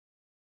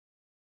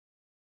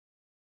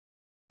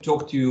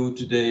talk to you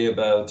today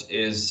about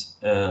is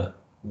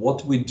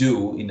what we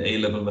do in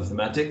A-level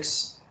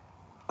mathematics.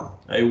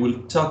 I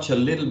will touch a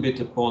little bit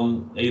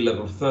upon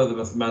A-level further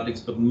mathematics,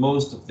 but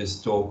most of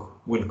this talk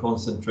will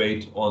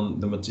concentrate on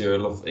the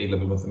material of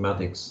A-level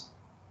mathematics.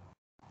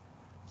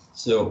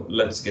 So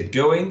let's get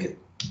going.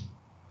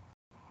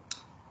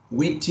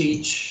 We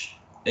teach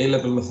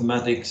A-level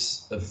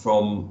mathematics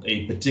from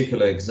a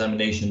particular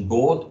examination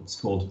board. It's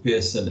called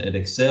Pearson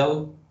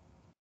Edexcel.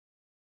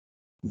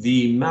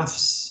 The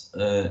maths,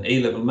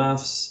 A-level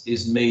maths,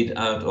 is made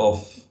out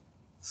of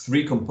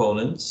 3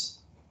 components.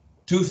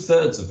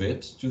 2/3 of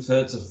it,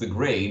 2/3 of the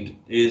grade,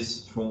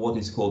 is from what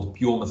is called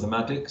pure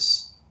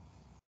mathematics.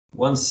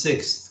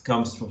 1/6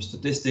 comes from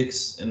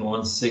statistics and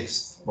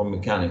 1/6 from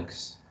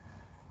mechanics.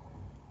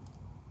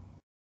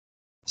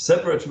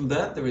 Separate from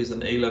that, there is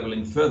an A-level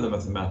in further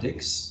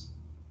mathematics.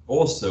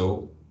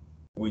 Also,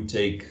 we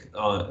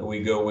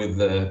go with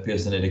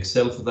Pearson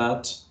Edexcel for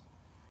that.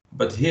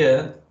 But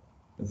here,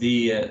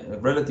 the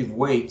relative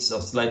weights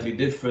are slightly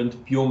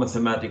different. Pure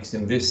mathematics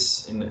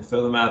in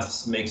further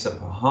maths makes up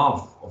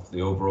half of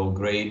the overall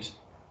grade.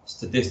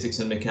 Statistics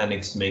and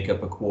mechanics make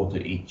up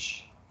 1/4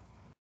 each.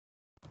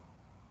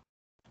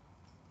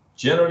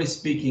 Generally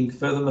speaking,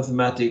 further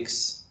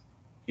mathematics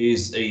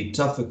is a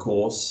tougher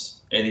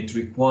course, and it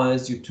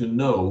requires you to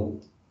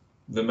know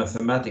the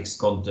mathematics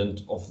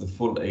content of the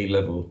full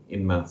A-level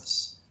in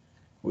maths,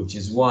 which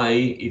is why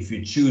if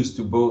you choose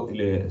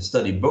to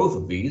study both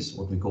of these,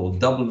 what we call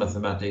double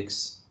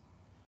mathematics,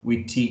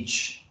 we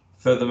teach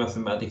further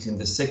mathematics in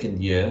the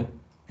 2nd year,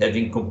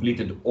 having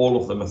completed all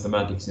of the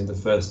mathematics in the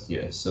 1st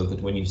year, so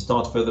that when you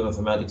start further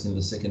mathematics in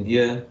the 2nd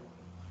year,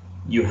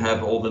 you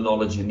have all the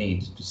knowledge you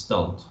need to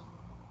start.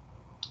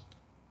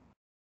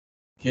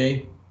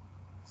 Okay,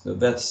 so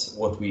that's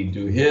what we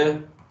do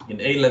here.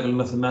 In A-level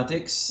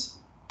mathematics,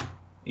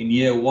 in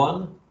year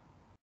 1,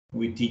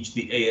 we teach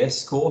the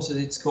AS course, as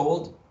it's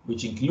called,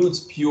 which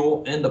includes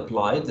pure and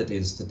applied, that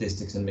is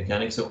statistics and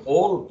mechanics. So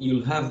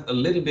you'll have a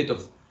little bit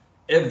of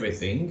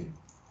everything,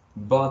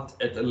 but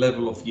at the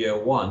level of year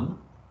 1.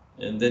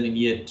 And then in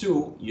year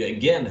 2, you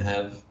again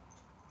have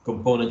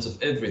components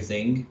of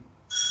everything,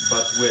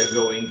 but we're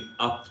going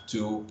up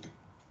to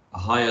a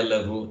higher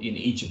level in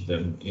each of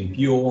them, in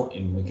pure,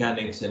 in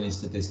mechanics, and in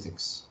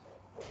statistics.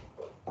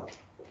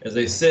 As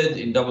I said,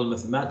 in double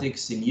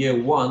mathematics, in year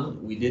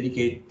 1, we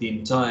dedicate the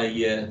entire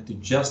year to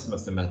just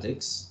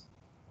mathematics.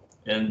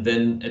 And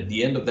then at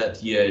the end of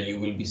that year, you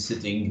will be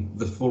sitting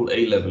the full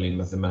A-level in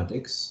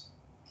mathematics.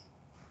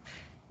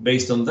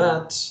 Based on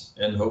that,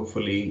 and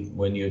hopefully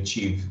when you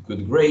achieve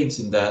good grades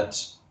in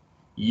that,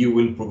 you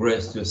will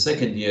progress to a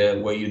 2nd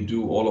year where you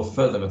do all of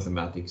further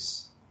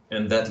mathematics.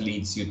 And that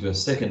leads you to a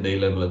 2nd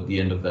A-level at the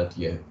end of that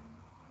year.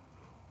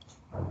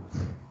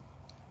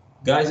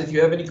 Guys, if you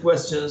have any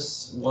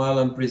questions while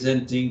I'm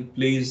presenting,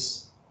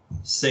 please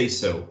say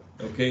so.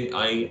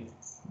 Okay,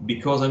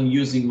 because I'm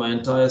using my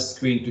entire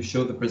screen to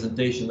show the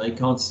presentation, I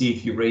can't see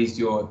if you raised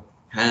your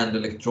hand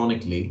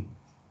electronically.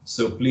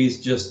 So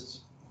please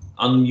just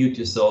unmute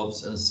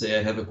yourselves and say,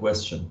 I have a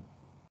question.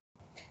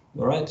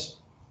 All right?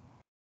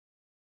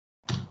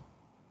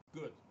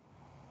 Good.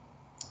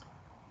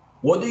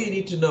 What do you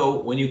need to know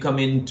when you come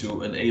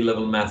into an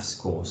A-level maths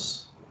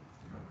course?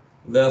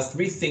 There are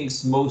 3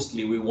 things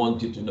mostly we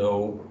want you to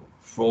know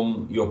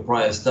from your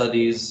prior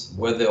studies,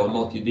 whether or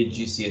not you did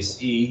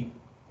GCSE,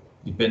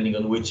 depending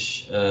on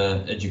which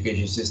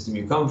education system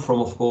you come from,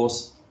 of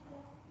course.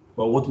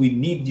 But what we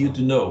need you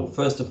to know,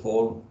 first of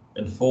all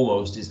and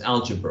foremost, is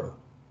algebra.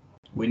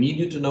 We need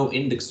you to know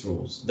index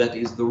rules. That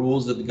is the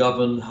rules that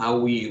govern how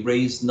we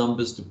raise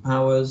numbers to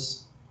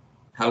powers,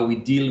 how we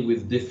deal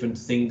with different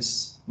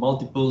things,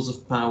 multiples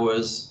of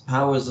powers,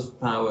 powers of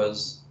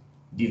powers,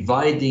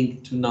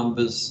 dividing 2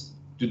 numbers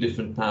to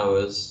different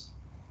powers.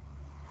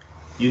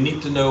 You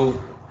need to know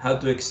how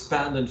to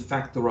expand and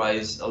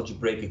factorize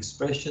algebraic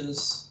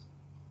expressions,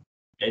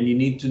 and you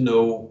need to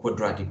know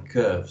quadratic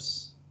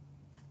curves.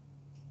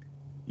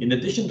 In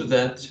addition to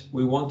that,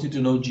 we want you to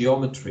know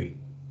geometry.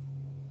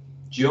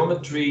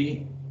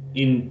 Geometry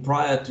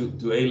prior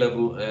to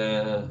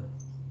A-level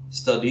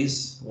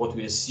studies, what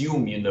we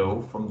assume you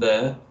know from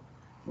there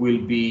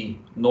will be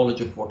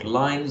knowledge of what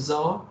lines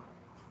are,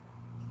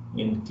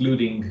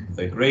 including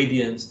the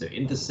gradients, the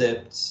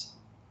intercepts,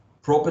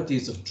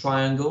 properties of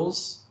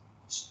triangles,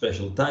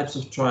 special types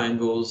of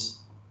triangles,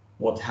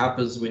 what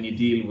happens when you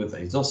deal with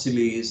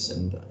isosceles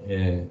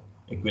and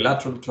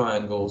equilateral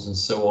triangles and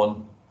so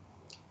on.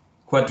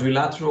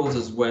 Quadrilaterals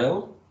as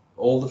well,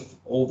 all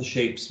the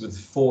shapes with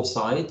 4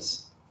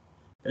 sides,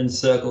 and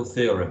circle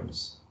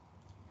theorems.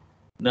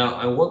 Now,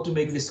 I want to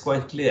make this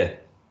quite clear.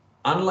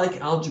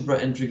 Unlike algebra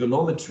and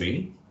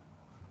trigonometry,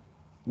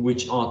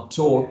 which are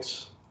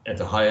taught at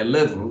a higher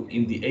level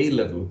in the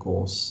A-level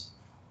course,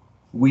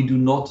 we do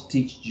not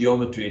teach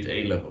geometry at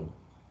A-level.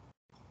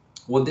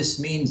 What this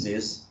means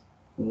is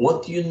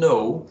what you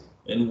know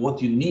and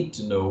what you need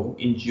to know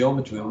in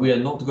geometry, we are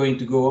not going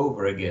to go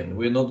over again.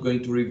 We're not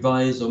going to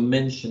revise or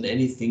mention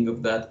anything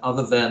of that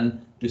other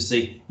than to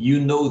say, you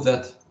know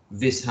that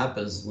this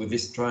happens with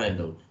this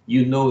triangle.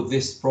 You know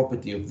this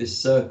property of this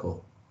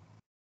circle.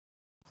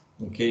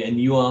 Okay, and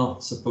you are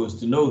supposed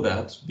to know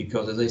that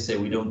because, as I say,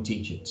 we don't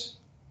teach it.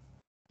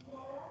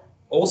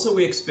 Also,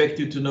 we expect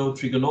you to know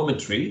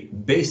trigonometry,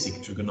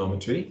 basic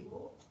trigonometry.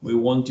 We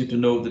want you to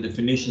know the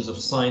definitions of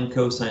sine,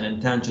 cosine,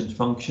 and tangent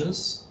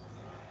functions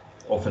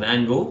of an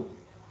angle.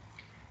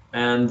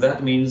 And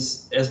that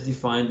means as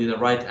defined in a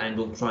right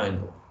angled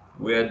triangle.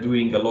 We are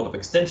doing a lot of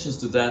extensions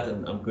to that,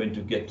 and I'm going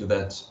to get to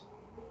that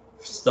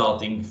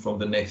starting from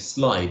the next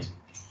slide.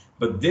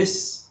 But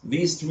these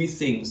three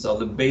things are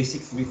the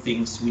basic three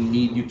things we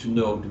need you to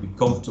know to be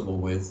comfortable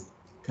with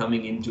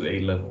coming into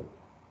A level.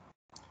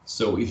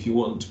 So if you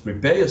want to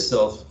prepare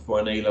yourself for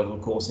an A level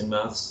course in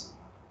maths,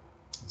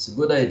 it's a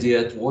good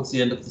idea towards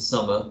the end of the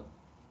summer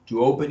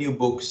to open your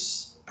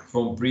books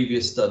from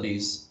previous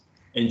studies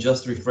and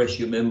just refresh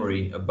your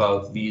memory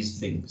about these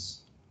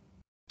things.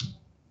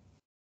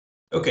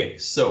 Okay,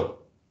 so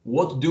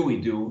what do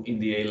we do in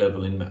the A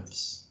level in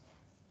maths?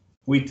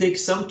 We take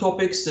some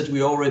topics that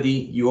you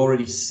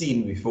already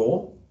seen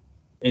before,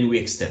 and we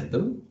extend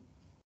them.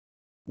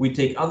 We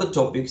take other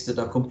topics that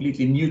are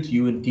completely new to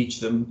you and teach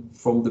them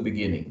from the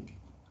beginning.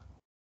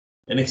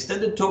 An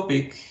extended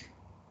topic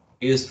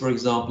is, for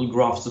example,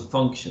 graphs of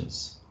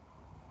functions.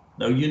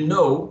 Now you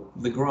know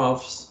the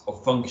graphs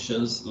of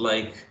functions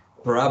like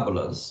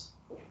parabolas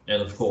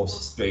and of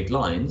course straight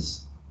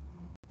lines,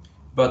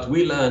 but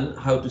we learn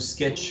how to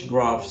sketch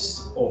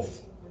graphs of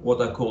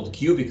what are called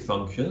cubic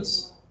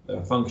functions,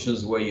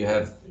 functions where you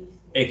have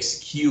x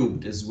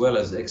cubed as well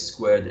as x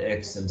squared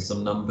x and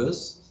some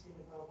numbers.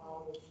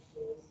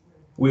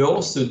 We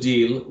also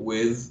deal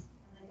with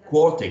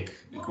quartic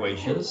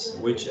equations,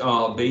 which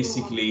are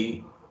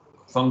basically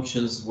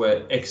functions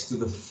where x to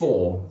the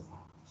 4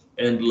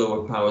 and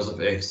lower powers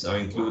of x are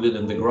included,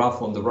 and the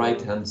graph on the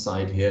right hand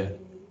side here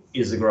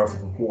is a graph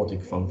of a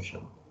quartic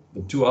function.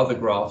 The two other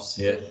graphs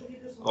here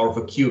are of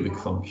a cubic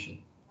function.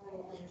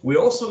 We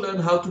also learn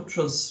how to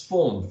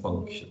transform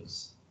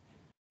functions.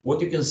 What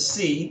you can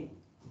see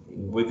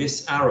with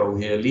this arrow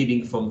here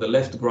leading from the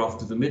left graph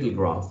to the middle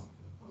graph,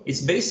 it's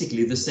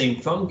basically the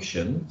same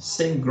function,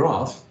 same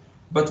graph,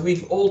 but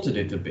we've altered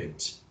it a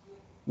bit.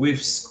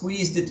 We've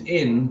squeezed it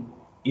in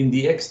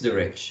the x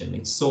direction.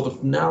 It's sort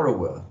of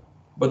narrower,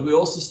 but we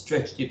also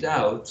stretched it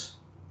out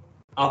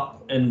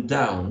up and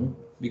down,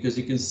 because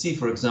you can see,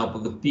 for example,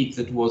 the peak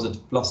that was at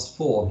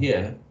 +4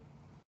 here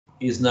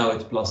is now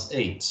at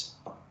 +8.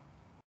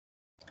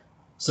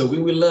 So we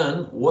will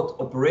learn what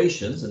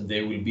operations, and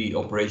there will be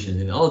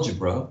operations in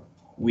algebra,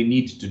 we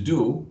need to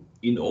do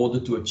in order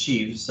to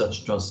achieve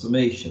such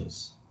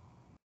transformations.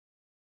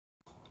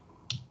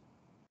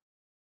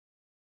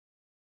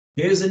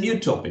 Here's a new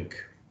topic.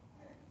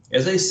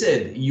 As I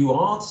said, you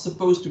are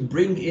supposed to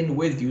bring in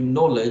with you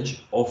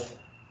knowledge of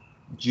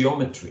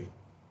geometry.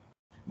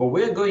 But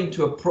we're going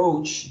to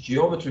approach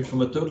geometry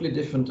from a totally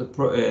different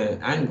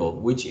angle,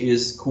 which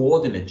is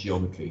coordinate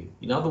geometry.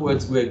 In other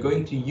words, we're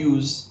going to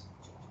use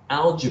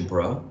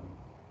algebra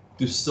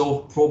to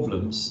solve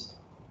problems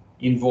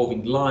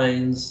involving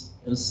lines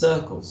and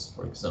circles,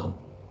 for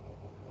example.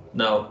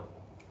 Now,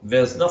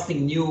 there's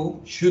nothing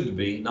new, should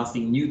be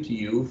nothing new to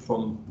you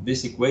from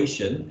this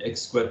equation,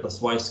 x squared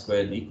plus y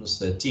squared equals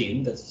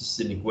 13. That's just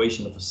an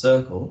equation of a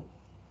circle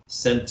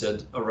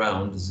centered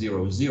around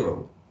 0,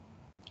 0.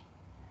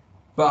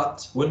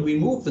 But when we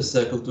move the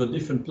circle to a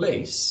different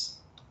place,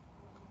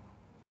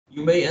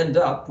 you may end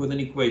up with an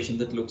equation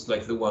that looks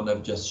like the one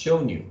I've just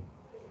shown you.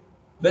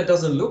 That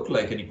doesn't look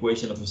like an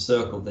equation of a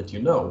circle that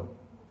you know,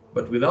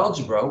 but with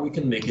algebra we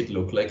can make it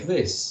look like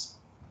this.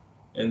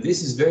 And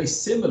this is very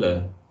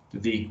similar to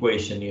the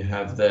equation you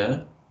have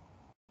there,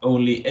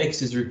 only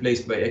x is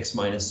replaced by x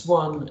minus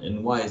 1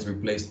 and y is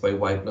replaced by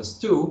y plus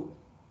 2,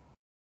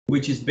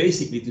 which is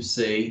basically to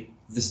say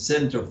the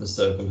center of the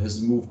circle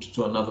has moved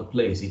to another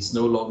place. It's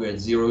no longer at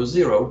 0,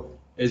 0,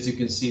 as you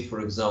can see,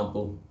 for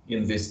example,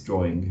 in this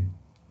drawing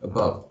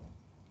above.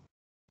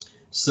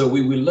 So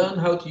we will learn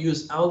how to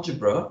use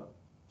algebra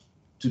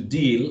to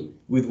deal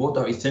with what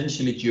are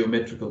essentially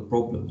geometrical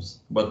problems,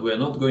 but we're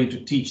not going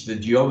to teach the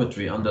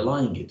geometry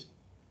underlying it.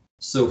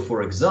 So,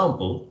 for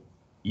example,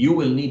 you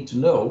will need to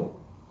know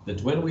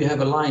that when we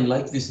have a line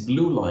like this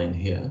blue line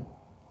here,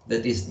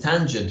 that is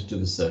tangent to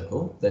the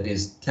circle, that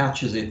is,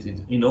 touches it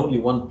in only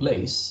one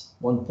place,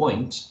 one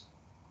point,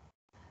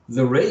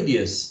 the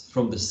radius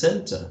from the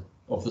center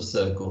of the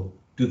circle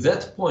to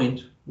that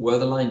point where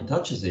the line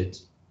touches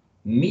it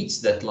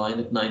meets that line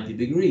at 90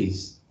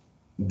 degrees.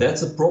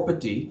 That's a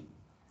property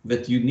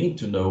that you need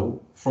to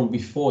know from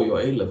before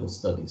your A-level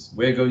studies.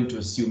 We're going to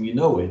assume you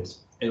know it,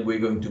 and we're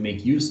going to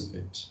make use of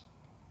it.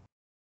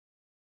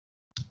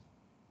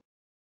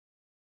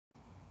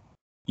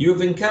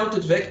 You've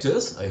encountered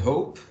vectors, I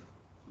hope,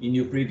 in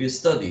your previous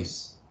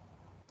studies.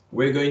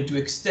 We're going to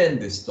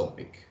extend this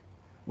topic.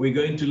 We're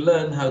going to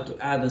learn how to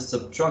add and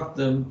subtract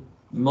them,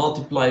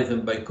 multiply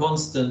them by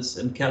constants,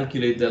 and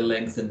calculate their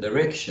length and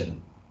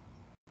direction.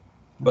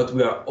 But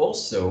we are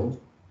also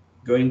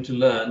going to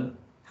learn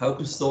how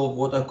to solve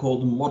what are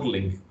called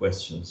modeling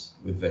questions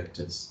with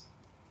vectors.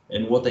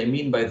 And what I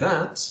mean by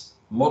that,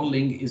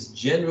 modeling is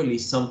generally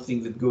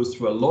something that goes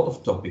through a lot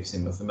of topics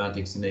in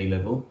mathematics in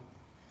A-level.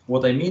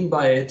 What I mean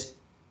by it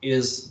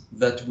is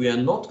that we are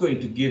not going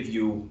to give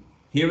you,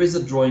 here is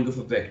a drawing of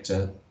a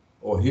vector,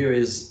 or here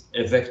is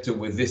a vector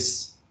with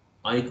this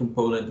I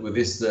component, with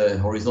this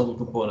horizontal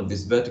component,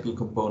 this vertical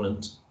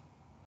component.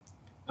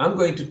 I'm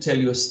going to tell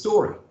you a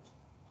story.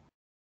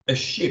 A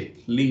ship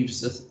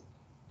leaves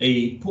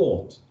a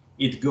port.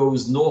 It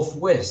goes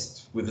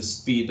northwest with a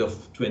speed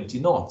of 20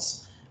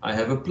 knots. I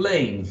have a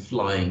plane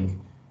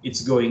flying.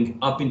 It's going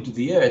up into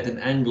the air at an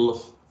angle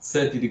of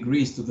 30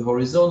 degrees to the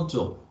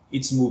horizontal.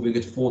 It's moving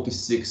at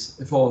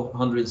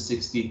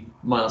 460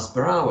 miles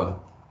per hour.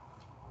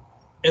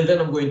 And then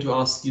I'm going to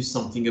ask you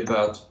something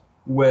about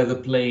where the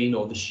plane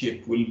or the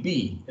ship will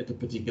be at a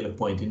particular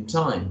point in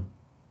time.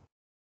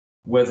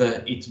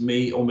 Whether it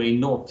may or may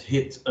not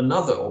hit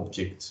another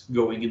object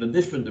going in a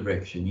different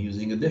direction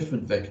using a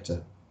different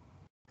vector.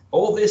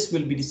 All this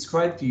will be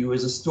described to you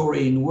as a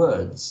story in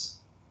words,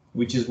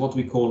 which is what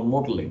we call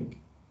modeling.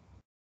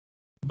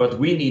 But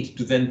we need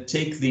to then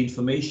take the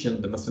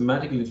information, the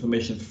mathematical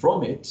information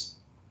from it,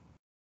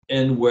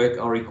 and work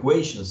our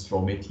equations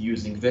from it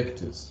using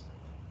vectors.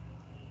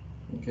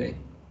 Okay.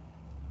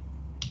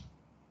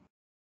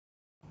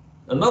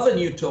 Another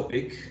new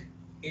topic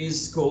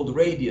is called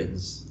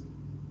radians.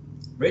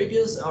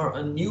 Radians are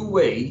a new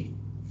way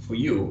for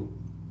you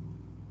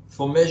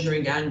for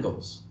measuring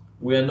angles.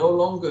 We are no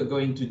longer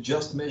going to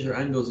just measure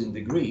angles in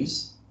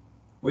degrees.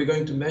 We're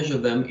going to measure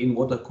them in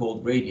what are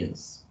called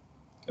radians.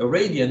 A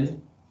radian,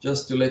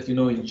 just to let you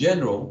know in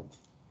general,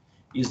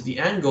 is the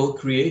angle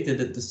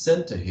created at the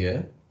center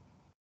here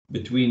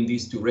between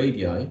these two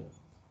radii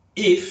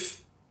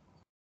if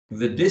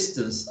the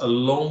distance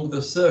along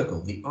the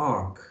circle, the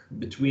arc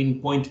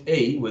between point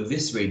A, where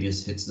this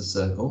radius hits the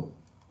circle,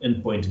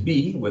 and point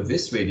B, where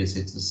this radius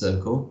hits the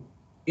circle,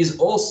 is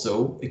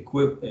also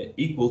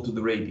equal to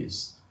the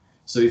radius.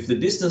 So if the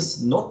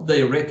distance not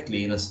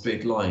directly in a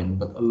straight line,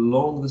 but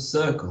along the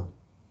circle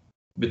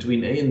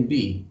between A and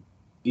B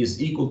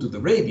is equal to the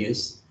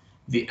radius,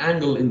 the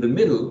angle in the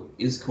middle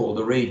is called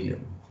a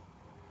radian.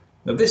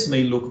 Now this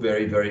may look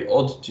very, very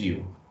odd to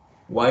you.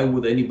 Why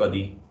would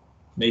anybody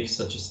make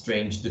such a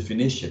strange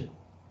definition?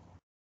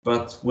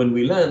 But when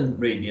we learn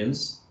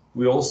radians,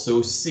 we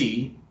also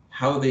see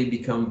how they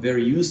become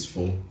very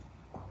useful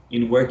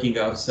in working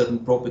out certain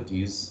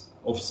properties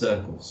of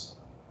circles.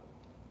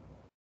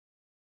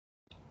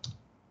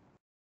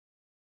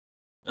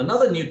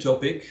 Another new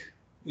topic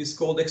is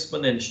called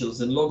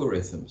exponentials and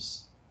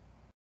logarithms.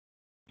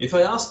 If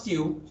I asked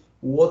you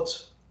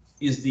what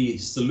is the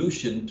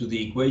solution to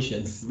the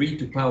equation 3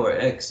 to power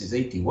x is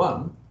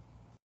 81,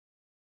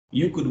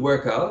 you could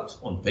work out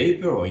on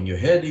paper or in your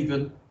head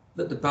even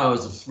that the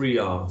powers of 3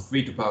 are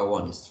 3 to power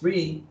 1 is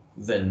 3,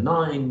 then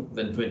 9,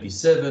 then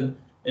 27,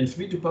 and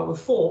 3 to power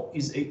 4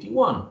 is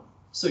 81.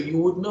 So you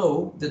would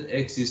know that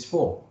x is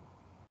 4.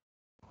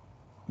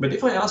 But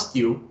if I asked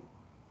you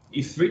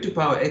if 3 to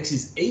power x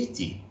is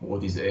 80,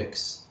 what is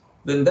x?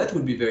 Then that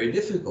would be very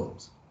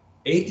difficult.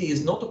 80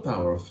 is not a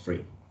power of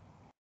 3.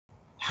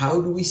 How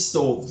do we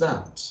solve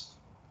that?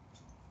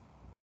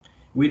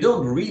 We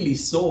don't really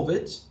solve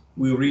it.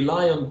 We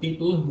rely on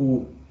people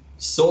who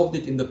solved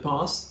it in the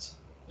past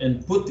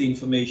and put the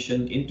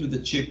information into the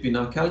chip in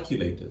our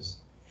calculators.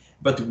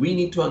 But we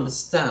need to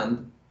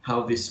understand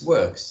how this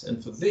works.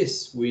 And for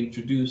this, we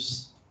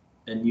introduce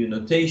a new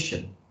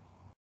notation.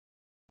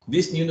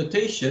 This new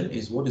notation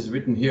is what is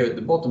written here at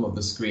the bottom of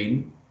the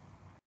screen,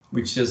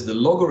 which says the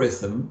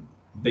logarithm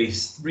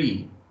base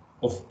 3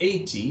 of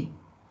 80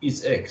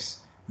 is x.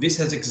 This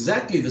has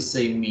exactly the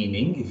same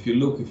meaning, if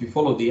you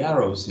follow the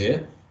arrows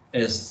here,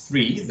 as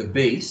 3, the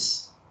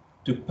base,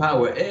 to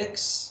power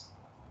x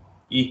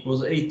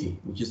equals 80,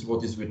 which is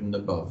what is written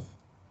above.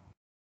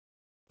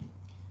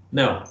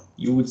 Now,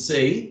 you would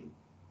say,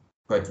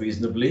 quite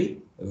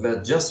reasonably,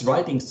 that just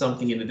writing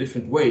something in a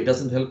different way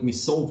doesn't help me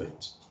solve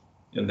it.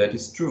 And that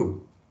is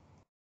true.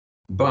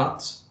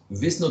 But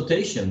this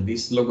notation,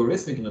 this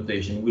logarithmic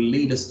notation, will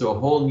lead us to a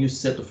whole new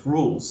set of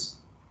rules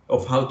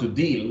of how to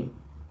deal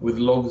with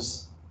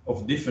logs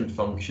of different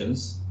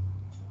functions.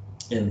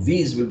 And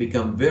these will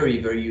become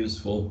very, very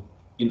useful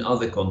in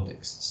other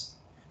contexts.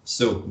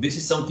 So this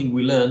is something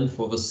we learn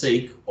for the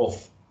sake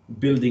of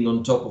building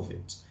on top of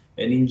it.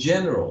 And in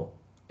general,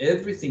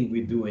 everything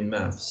we do in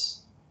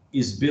maths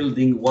is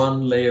building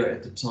one layer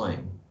at a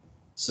time.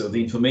 So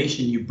the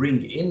information you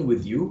bring in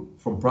with you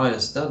from prior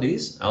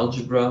studies,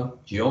 algebra,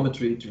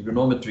 geometry,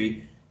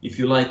 trigonometry, if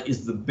you like,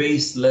 is the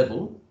base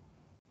level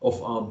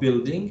of our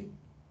building.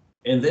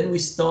 And then we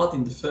start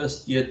in the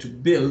first year to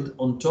build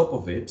on top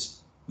of it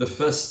the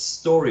first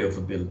story of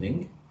a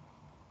building.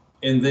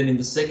 And then in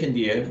the second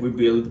year, we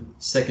build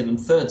second and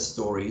third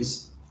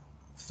stories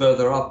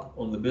further up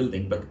on the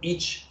building. But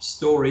each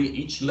story,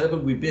 each level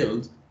we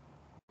build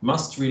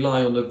must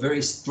rely on a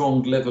very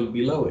strong level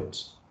below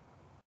it.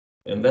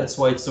 And that's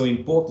why it's so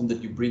important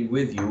that you bring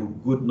with you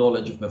good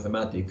knowledge of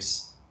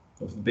mathematics,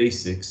 of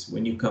basics,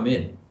 when you come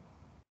in.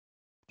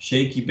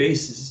 Shaky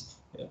bases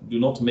do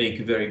not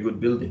make very good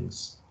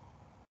buildings.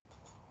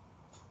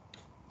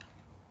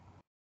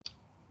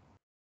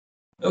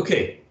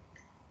 Okay,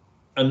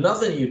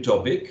 another new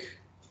topic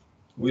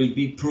will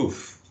be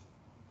proof.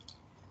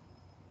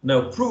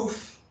 Now,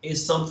 proof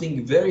is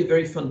something very,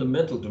 very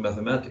fundamental to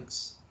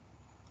mathematics.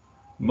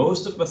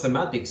 Most of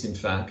mathematics, in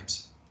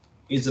fact,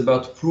 is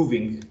about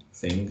proving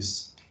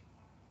things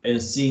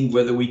and seeing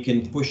whether we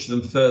can push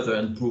them further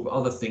and prove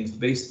other things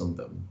based on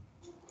them.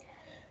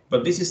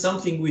 But this is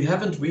something we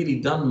haven't really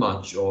done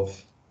much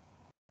of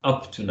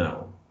up to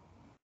now.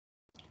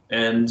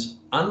 And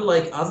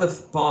unlike other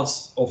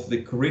parts of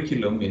the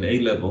curriculum in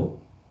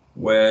A-level,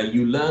 where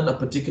you learn a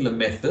particular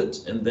method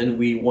and then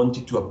we want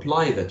you to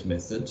apply that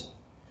method,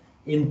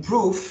 in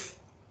proof,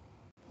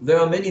 there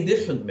are many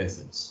different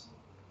methods.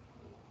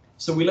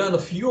 So we learn a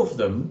few of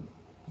them,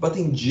 but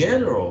in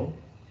general,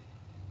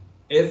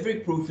 every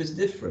proof is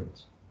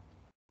different.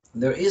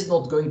 There is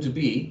not going to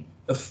be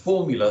a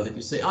formula that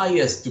you say, ah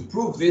yes, to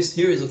prove this,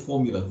 here is a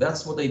formula.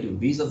 That's what I do.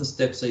 These are the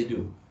steps I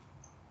do.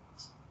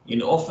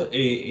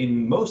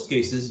 In most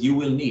cases, you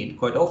will need,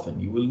 quite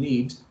often, you will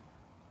need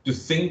to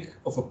think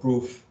of a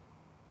proof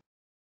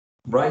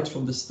right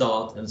from the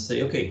start and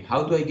say, okay,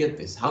 how do I get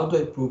this? How do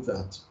I prove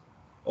that?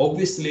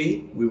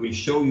 Obviously, we will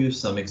show you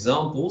some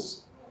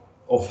examples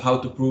of how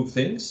to prove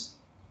things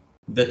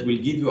that will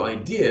give you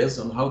ideas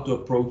on how to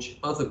approach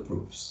other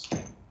proofs.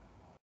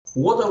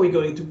 What are we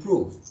going to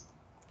prove?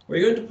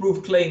 We're going to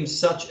prove claims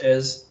such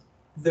as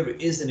there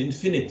is an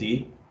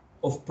infinity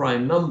of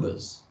prime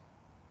numbers.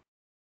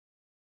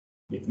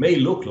 It may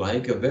look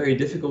like a very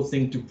difficult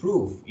thing to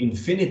prove.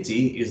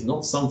 Infinity is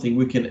not something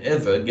we can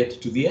ever get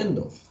to the end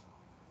of.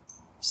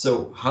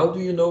 So how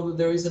do you know that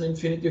there is an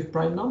infinity of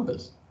prime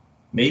numbers?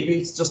 Maybe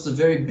it's just a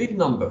very big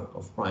number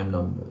of prime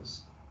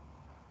numbers.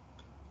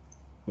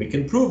 We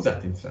can prove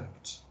that, in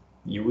fact.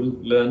 You will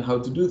learn how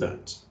to do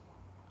that.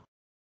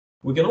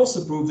 We can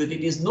also prove that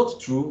it is not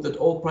true that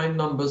all prime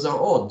numbers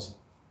are odd.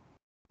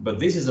 But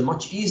this is a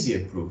much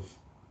easier proof.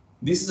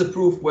 This is a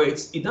proof where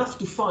it's enough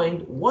to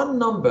find one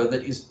number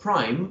that is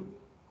prime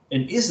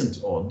and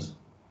isn't odd,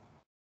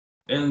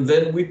 and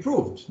then we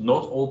proved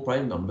not all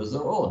prime numbers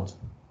are odd.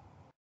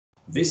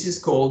 This is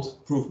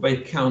called proof by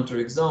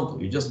counterexample.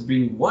 You just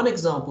bring one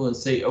example and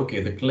say,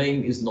 okay, the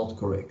claim is not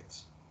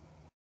correct.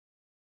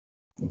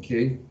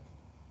 Okay.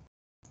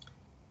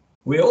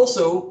 We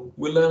also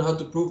will learn how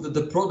to prove that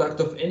the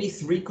product of any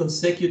three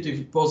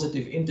consecutive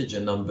positive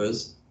integer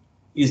numbers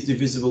is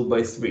divisible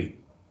by 3.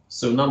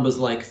 So numbers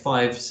like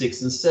 5,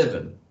 6, and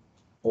 7,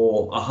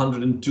 or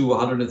 102,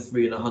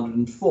 103, and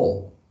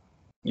 104.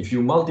 If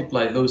you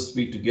multiply those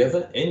three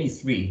together, any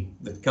three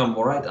that come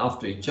right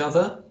after each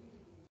other,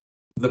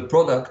 the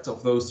product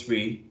of those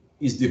three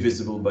is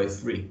divisible by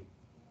 3.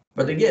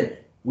 But again,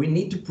 we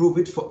need to prove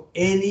it for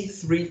any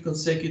three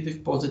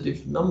consecutive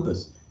positive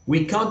numbers.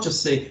 We can't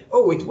just say,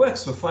 oh, it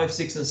works for 5,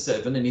 6, and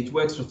 7, and it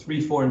works for 3,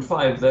 4, and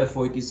 5,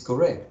 therefore it is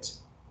correct.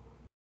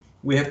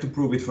 We have to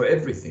prove it for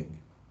everything.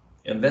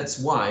 And that's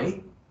why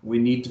we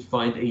need to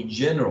find a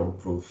general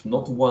proof,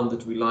 not one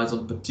that relies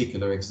on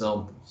particular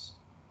examples.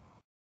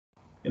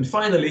 And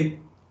finally,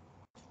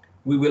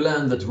 we will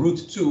learn that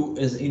root 2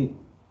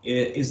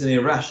 is an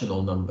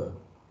irrational number.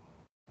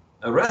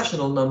 A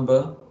rational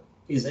number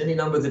is any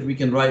number that we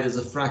can write as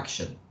a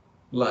fraction,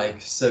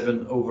 like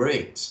 7 over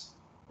 8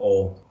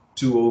 or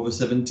 2 over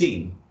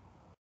 17.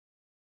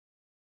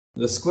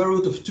 The square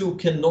root of 2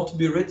 cannot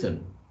be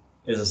written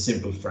as a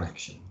simple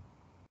fraction,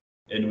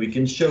 and we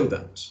can show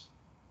that.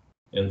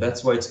 And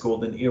that's why it's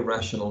called an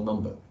irrational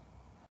number.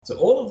 So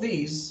all of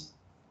these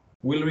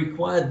will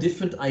require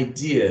different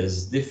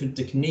ideas, different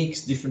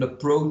techniques, different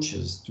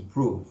approaches to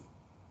prove.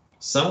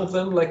 Some of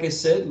them, like I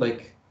said,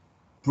 like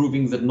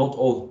proving that not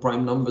all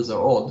prime numbers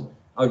are odd,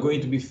 are going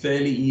to be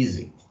fairly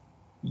easy.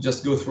 You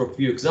just go through a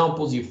few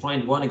examples, you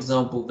find one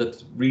example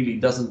that really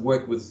doesn't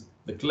work with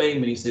the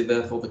claim, and you say,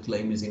 therefore, the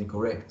claim is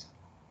incorrect.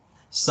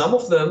 Some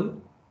of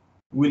them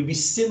will be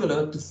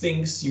similar to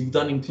things you've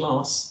done in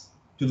class,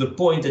 to the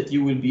point that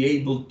you will be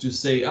able to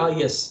say, ah,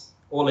 yes,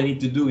 all I need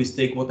to do is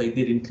take what I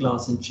did in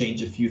class and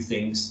change a few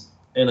things,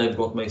 and I've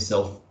got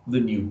myself the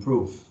new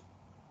proof.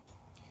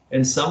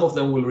 And some of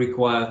them will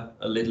require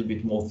a little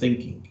bit more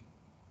thinking.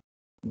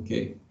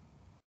 Okay.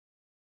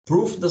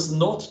 Proof does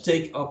not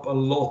take up a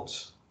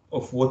lot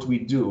of what we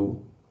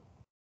do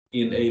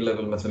in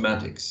A-level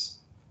mathematics.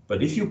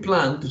 But if you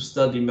plan to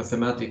study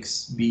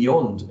mathematics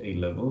beyond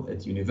A-level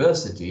at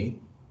university,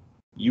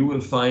 you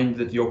will find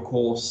that your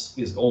course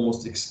is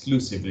almost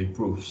exclusively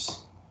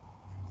proofs.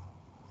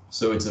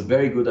 So it's a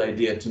very good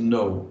idea to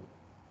know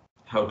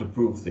how to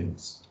prove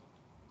things.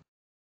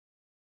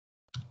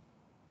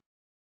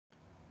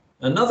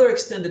 Another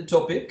extended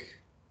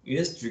topic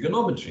is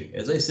trigonometry.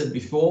 As I said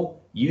before,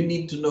 you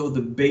need to know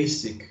the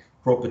basic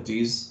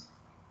properties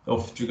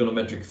of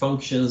trigonometric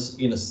functions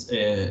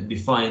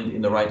defined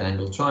in a right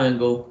angle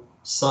triangle,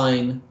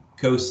 sine,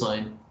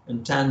 cosine,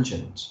 and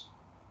tangent.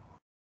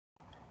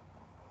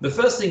 The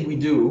first thing we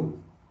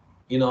do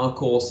in our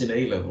course in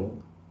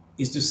A-level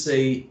is to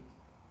say,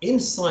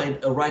 inside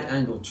a right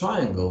angle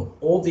triangle,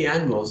 all the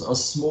angles are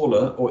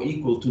smaller or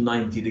equal to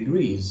 90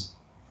 degrees.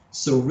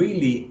 So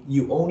really,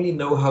 you only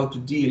know how to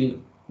deal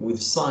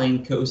with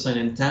sine, cosine,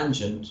 and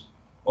tangent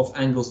of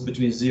angles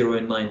between 0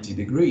 and 90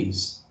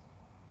 degrees.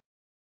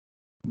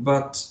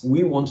 But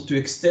we want to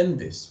extend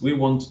this. We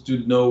want to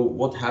know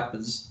what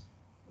happens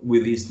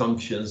with these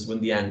functions when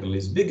the angle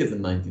is bigger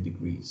than 90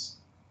 degrees.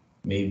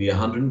 Maybe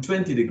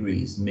 120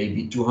 degrees,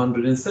 maybe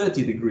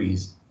 230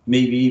 degrees,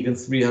 maybe even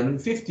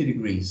 350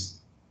 degrees.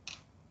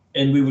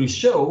 And we will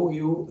show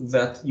you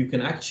that you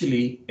can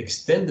actually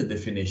extend the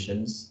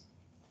definitions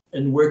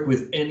and work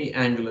with any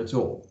angle at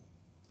all,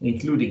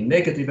 including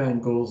negative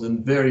angles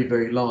and very,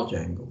 very large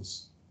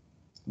angles.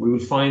 We will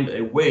find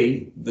a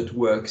way that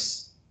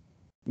works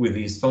with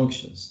these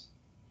functions.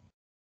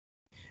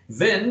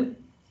 Then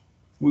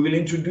we will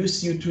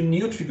introduce you to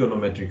new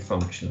trigonometric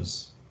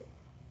functions.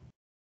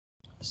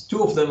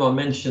 Two of them are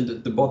mentioned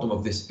at the bottom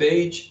of this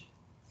page.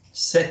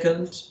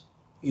 Secant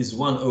is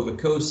 1 over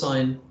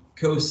cosine,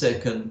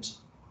 cosecant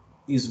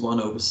is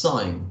 1 over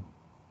sine.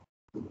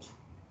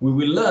 We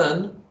will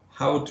learn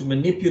how to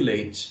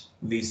manipulate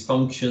these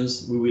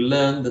functions. We will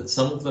learn that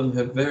some of them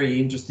have very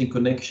interesting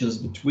connections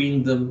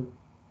between them.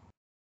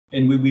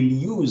 And we will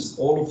use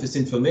all of this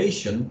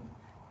information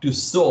to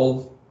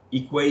solve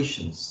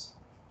equations.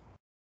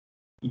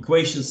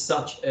 Equations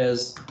such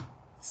as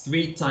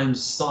 3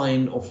 times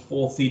sine of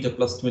 4 theta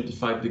plus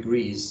 25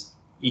 degrees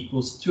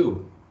equals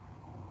 2.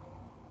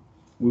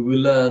 We will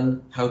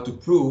learn how to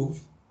prove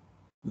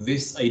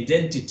this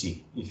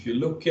identity. If you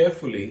look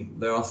carefully,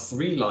 there are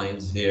 3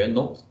 lines here,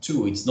 not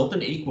 2. It's not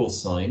an equal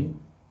sign,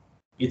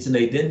 it's an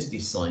identity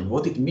sign.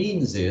 What it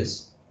means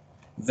is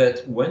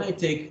that when I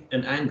take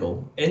an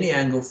angle, any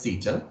angle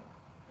theta,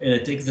 and I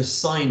take the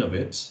sine of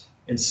it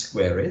and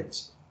square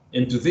it,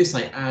 and to this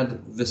I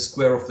add the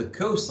square of the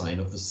cosine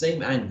of the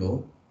same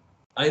angle,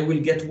 I will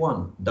get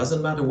 1.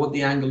 Doesn't matter what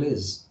the angle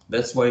is.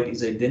 That's why it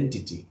is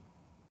identity.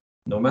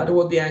 No matter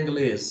what the angle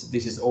is,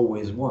 this is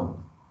always 1.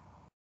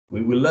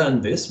 We will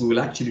learn this, we will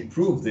actually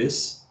prove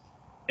this,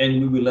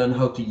 and we will learn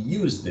how to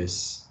use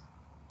this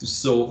to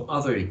solve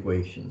other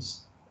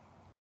equations.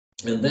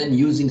 And then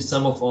using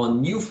some of our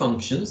new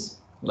functions,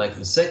 like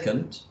the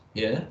secant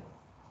here,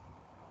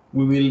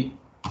 we will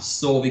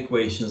solve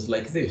equations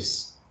like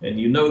this. And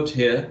you note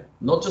here,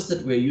 not just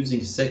that we're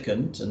using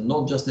secant and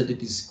not just that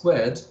it is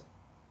squared,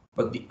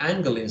 but the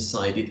angle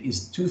inside it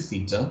is 2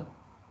 theta,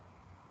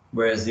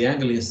 whereas the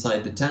angle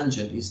inside the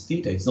tangent is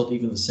theta. It's not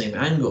even the same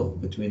angle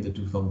between the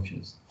two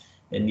functions.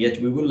 And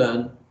yet we will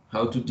learn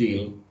how to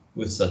deal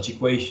with such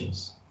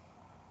equations.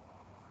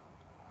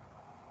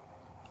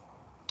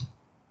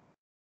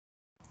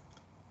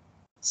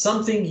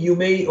 Something you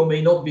may or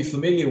may not be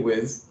familiar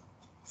with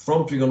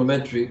from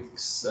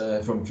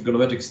trigonometrics, from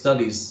trigonometric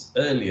studies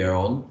earlier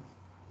on,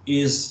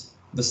 is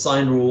the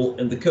sine rule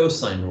and the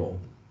cosine rule.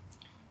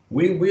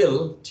 We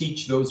will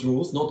teach those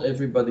rules. Not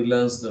everybody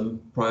learns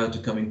them prior to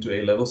coming to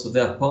A-level, so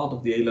they are part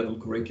of the A-level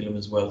curriculum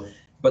as well.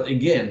 But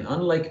again,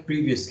 unlike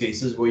previous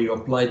cases where you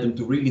applied them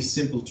to really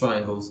simple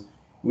triangles,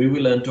 we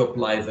will learn to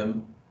apply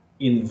them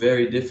in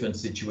very different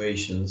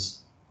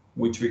situations,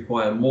 which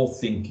require more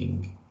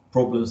thinking,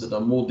 problems that are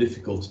more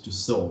difficult to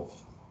solve.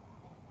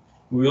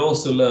 We will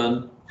also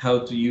learn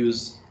how to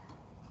use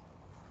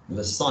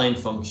the sine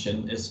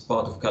function as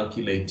part of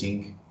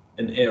calculating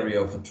an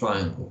area of a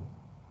triangle.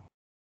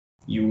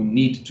 You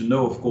need to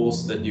know, of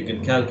course, that you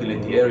can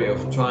calculate the area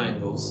of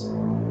triangles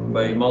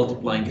by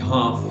multiplying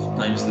half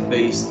times the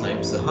base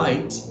times the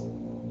height,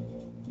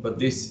 but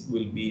this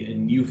will be a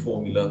new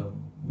formula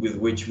with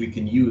which we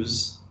can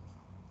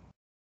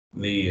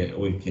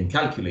we can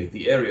calculate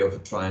the area of a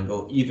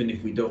triangle even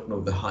if we don't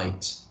know the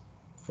height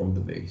from the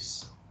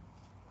base.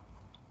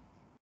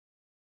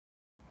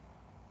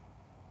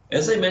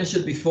 As I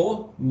mentioned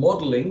before,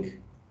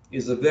 modeling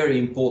is a very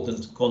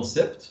important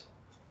concept,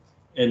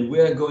 and we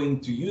are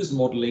going to use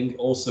modeling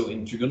also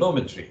in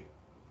trigonometry.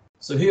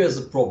 So here's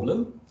a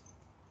problem.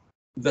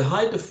 The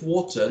height of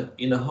water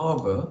in a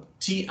harbor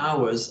T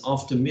hours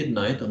after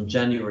midnight on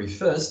January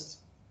 1st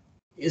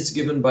is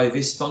given by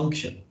this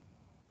function.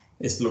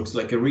 This looks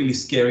like a really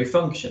scary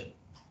function,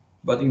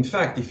 but in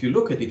fact, if you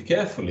look at it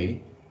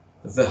carefully,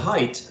 the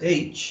height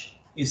h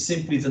is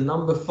simply the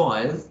number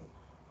 5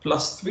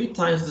 plus 3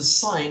 times the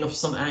sine of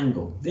some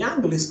angle. The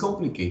angle is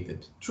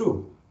complicated,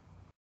 true.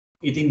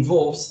 It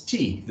involves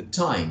t, the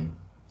time.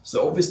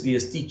 So obviously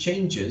as t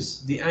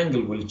changes, the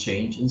angle will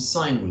change and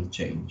sine will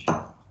change.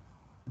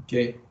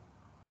 Okay,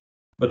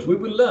 but we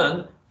will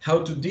learn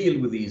how to deal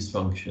with these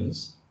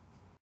functions.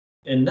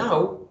 And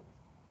now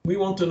we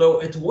want to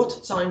know at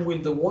what time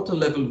will the water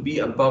level be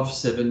above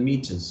 7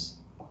 meters.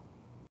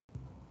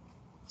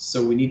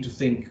 So we need to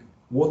think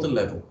water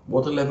level.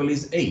 Water level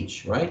is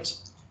h, right?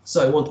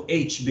 So I want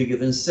h bigger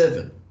than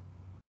 7.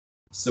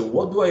 So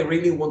what do I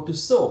really want to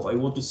solve? I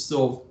want to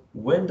solve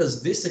when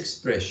does this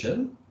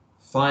expression,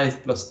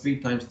 5 plus 3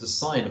 times the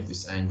sine of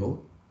this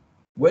angle,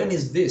 when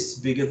is this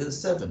bigger than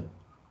 7?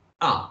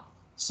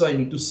 So I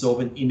need to solve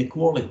an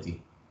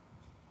inequality.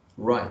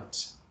 Right.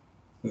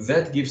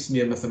 That gives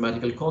me a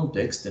mathematical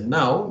context, and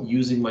now,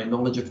 using my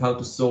knowledge of how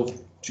to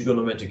solve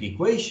trigonometric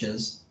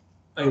equations,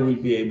 I will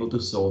be able to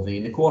solve the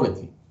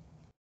inequality.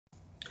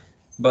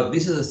 But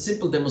this is a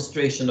simple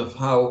demonstration of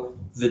how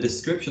the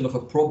description of a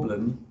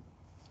problem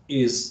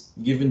is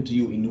given to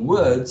you in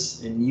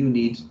words, and you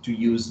need to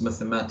use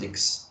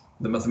mathematics,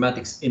 the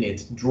mathematics in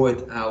it, draw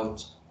it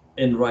out,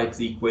 and write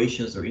the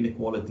equations or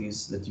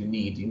inequalities that you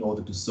need in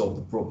order to solve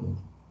the problem.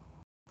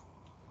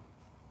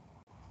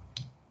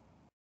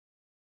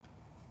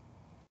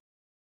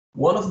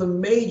 One of the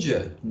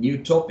major new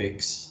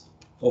topics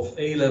of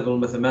A-level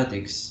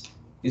mathematics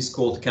is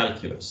called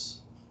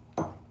calculus.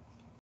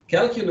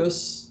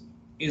 Calculus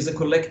is a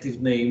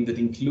collective name that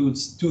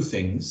includes two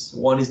things.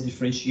 One is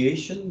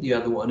differentiation, the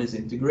other one is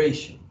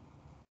integration.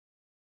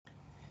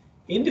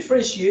 In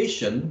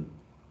differentiation,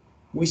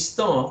 we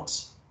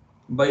start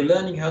by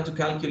learning how to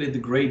calculate the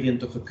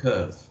gradient of a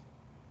curve.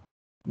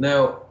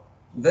 Now,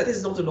 that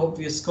is not an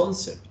obvious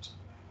concept.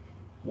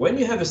 When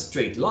you have a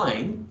straight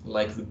line,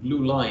 like the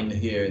blue line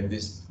here in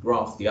this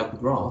graph, the upper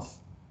graph,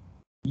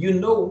 you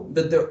know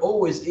that there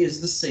always is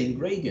the same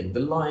gradient.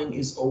 The line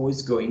is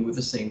always going with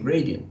the same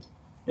gradient.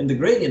 And the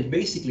gradient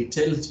basically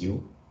tells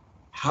you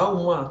how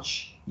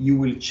much you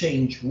will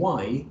change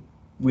y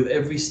with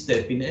every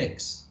step in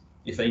x.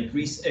 If I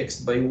increase x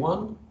by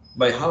 1,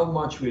 by how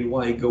much will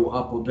y go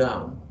up or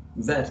down?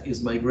 That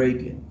is my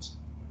gradient.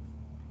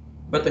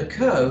 But a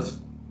curve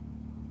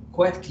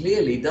quite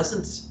clearly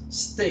doesn't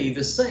stay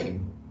the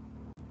same.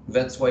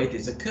 That's why it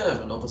is a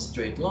curve and not a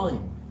straight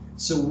line.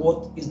 So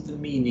what is the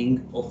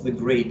meaning of the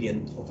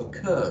gradient of a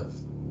curve?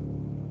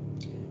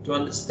 To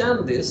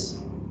understand this,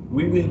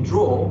 we will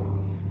draw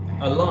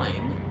a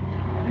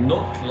line,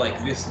 not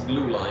like this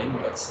blue line,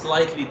 but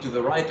slightly to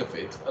the right of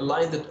it, a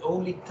line that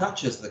only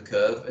touches the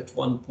curve at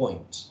one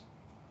point.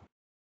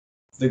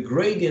 The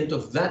gradient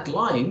of that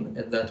line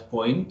at that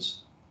point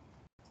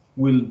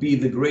will be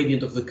the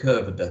gradient of the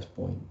curve at that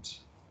point.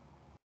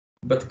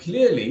 But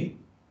clearly,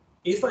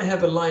 if I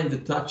have a line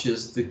that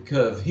touches the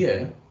curve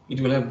here, it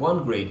will have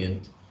one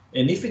gradient.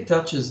 And if it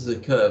touches the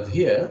curve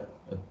here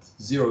at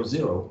 0,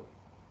 0,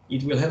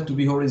 it will have to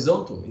be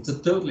horizontal. It's a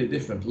totally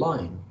different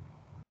line.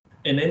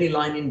 And any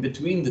line in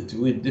between the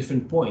two at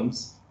different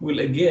points will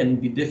again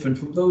be different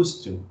from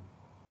those two.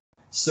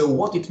 So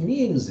what it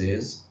means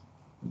is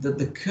that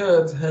the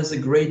curve has a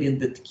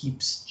gradient that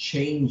keeps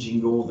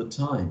changing all the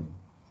time.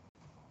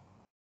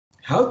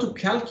 How to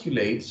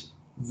calculate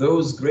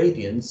those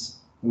gradients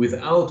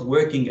without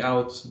working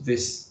out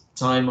this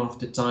time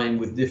after time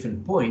with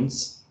different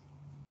points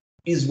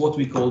is what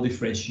we call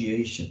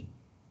differentiation.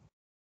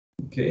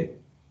 Okay?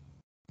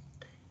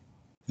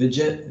 The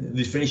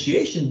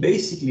differentiation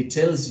basically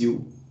tells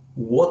you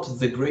what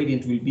the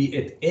gradient will be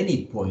at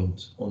any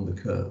point on the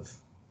curve.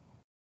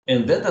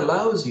 And that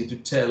allows you to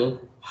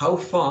tell how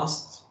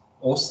fast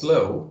or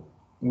slow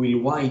will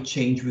y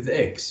change with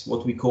x,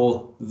 what we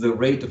call the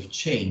rate of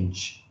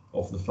change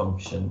of the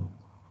function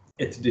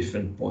at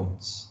different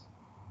points.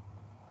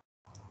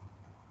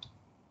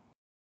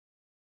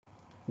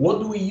 What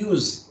do we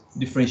use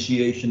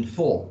differentiation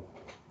for?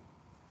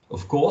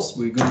 Of course,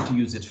 we're going to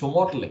use it for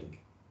modeling.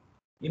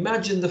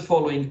 Imagine the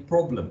following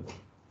problem.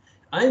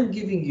 I'm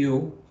giving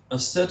you a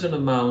certain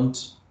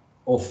amount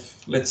of,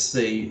 let's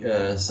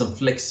say, some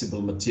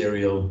flexible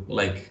material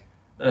like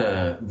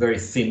very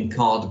thin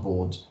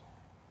cardboard.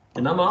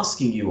 And I'm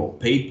asking you, or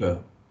paper,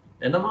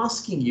 and I'm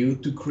asking you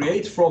to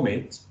create from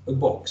it a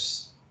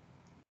box.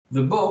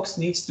 The box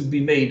needs to be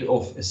made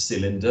of a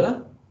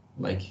cylinder,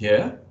 like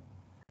here.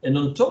 And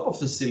on top of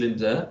the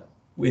cylinder,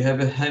 we have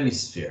a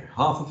hemisphere,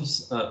 half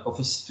of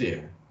a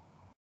sphere.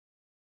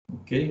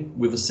 Okay,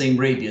 with the same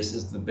radius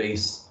as the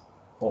base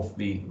of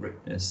the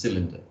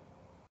cylinder.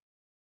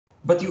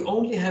 But you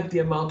only have the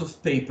amount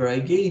of paper I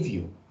gave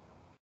you.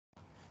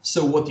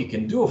 So what you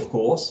can do, of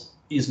course,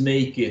 is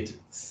make it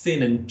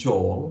thin and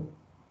tall,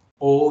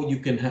 or you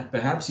can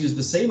perhaps use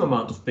the same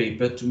amount of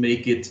paper to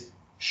make it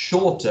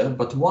shorter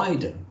but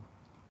wider.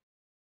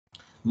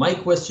 My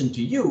question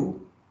to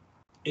you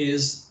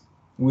is,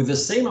 with the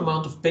same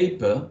amount of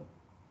paper,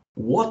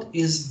 what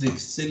is the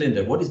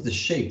cylinder, what is the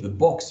shape, the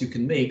box you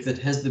can make that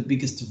has the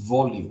biggest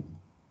volume,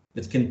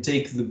 that can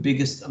take the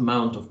biggest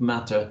amount of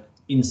matter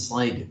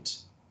inside it?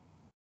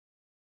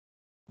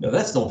 Now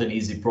that's not an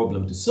easy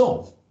problem to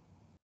solve.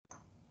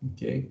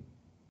 Okay.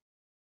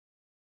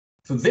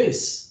 For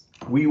this,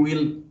 we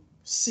will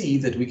see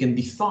that we can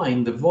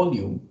define the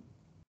volume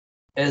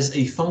as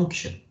a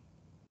function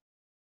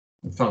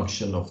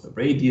of the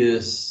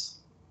radius,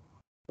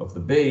 of the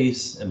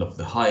base, and of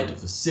the height of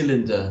the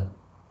cylinder,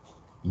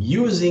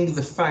 using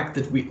the fact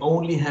that we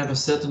only have a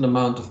certain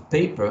amount of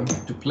paper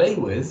to play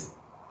with.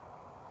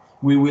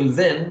 We will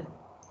then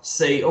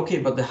say, okay,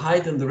 but the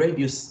height and the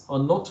radius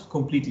are not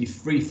completely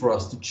free for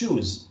us to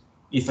choose.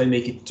 If I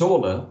make it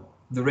taller,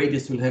 the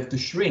radius will have to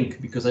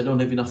shrink because I don't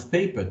have enough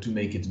paper to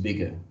make it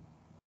bigger.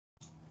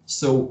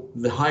 So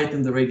the height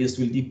and the radius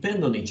will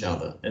depend on each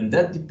other, and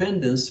that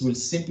dependence will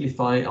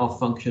simplify our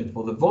function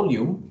for the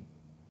volume,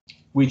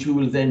 which we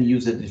will then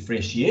use a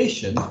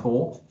differentiation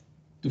for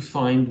to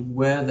find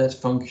where that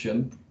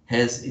function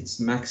has its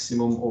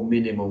maximum or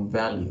minimum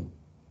value.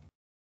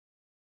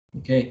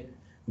 Okay,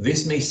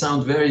 this may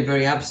sound very,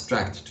 very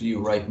abstract to you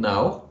right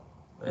now,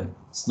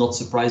 It's not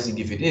surprising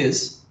if it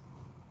is,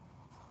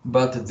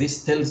 but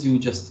this tells you,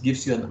 just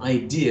gives you an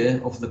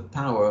idea of the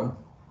power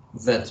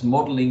that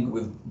modeling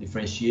with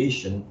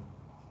differentiation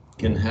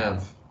can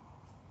have.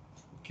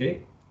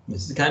 Okay,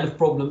 this is the kind of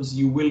problems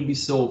you will be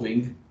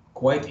solving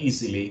quite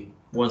easily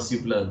once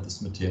you've learned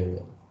this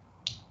material.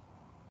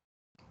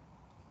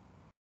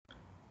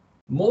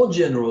 More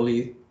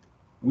generally,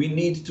 we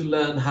need to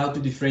learn how to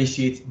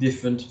differentiate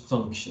different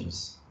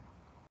functions.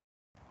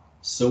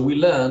 So we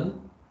learn,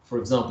 for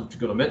example,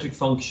 trigonometric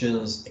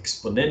functions,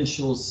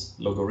 exponentials,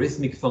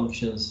 logarithmic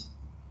functions.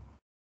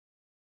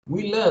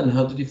 We learn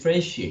how to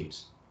differentiate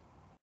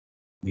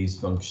these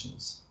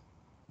functions.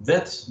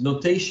 That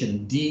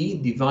notation d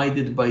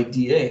divided by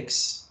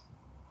dx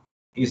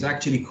is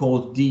actually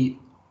called d2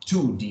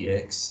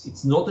 dx.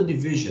 It's not a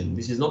division.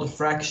 This is not a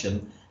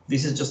fraction.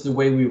 This is just the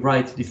way we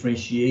write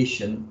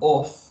differentiation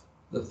of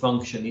the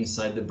function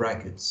inside the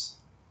brackets.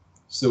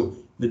 So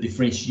the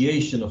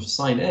differentiation of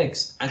sine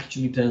x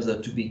actually turns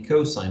out to be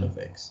cosine of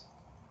x.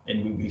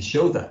 And we will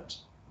show that.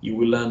 You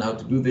will learn how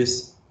to do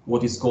this,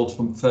 what is called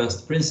from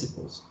first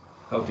principles,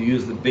 how to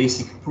use the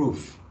basic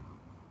proof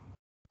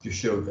to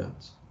show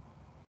that.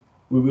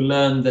 We will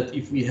learn that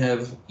if we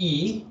have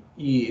e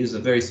is a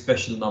very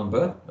special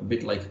number, a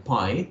bit like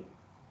pi,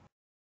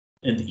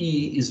 and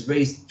e is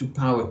raised to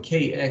power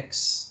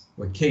kx,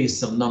 where k is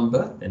some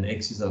number and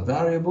x is a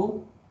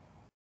variable,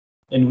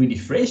 and we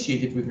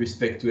differentiate it with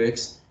respect to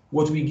x,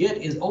 what we get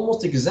is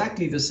almost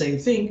exactly the same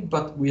thing,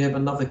 but we have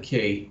another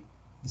k,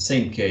 the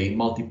same k,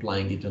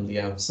 multiplying it on the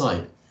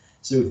outside.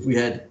 So if we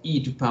had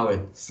e to power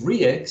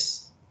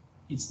 3x,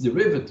 its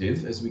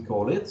derivative, as we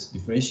call it,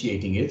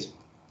 differentiating it,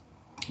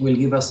 will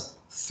give us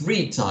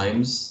 3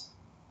 times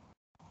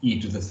e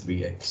to the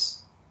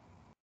 3x.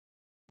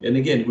 And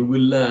again, we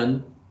will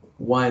learn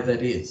why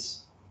that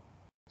is.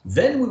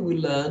 Then we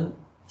will learn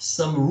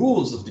some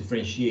rules of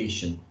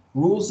differentiation,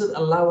 rules that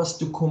allow us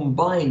to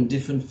combine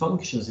different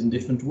functions in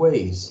different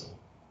ways.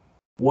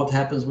 What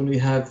happens when we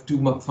have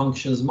two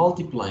functions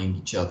multiplying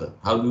each other?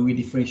 How do we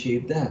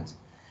differentiate that?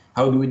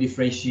 How do we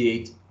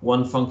differentiate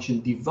one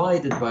function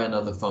divided by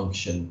another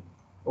function,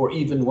 or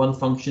even one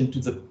function to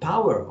the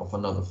power of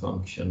another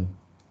function,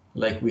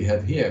 like we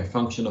have here,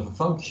 function of a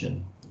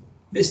function?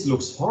 This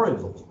looks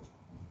horrible,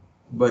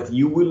 but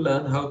you will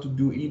learn how to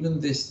do even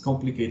this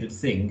complicated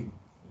thing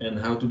and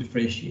how to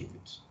differentiate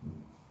it.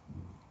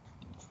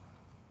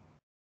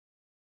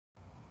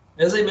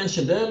 As I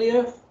mentioned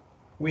earlier,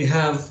 we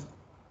have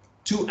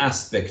two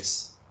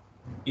aspects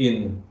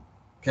in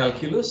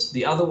calculus.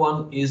 The other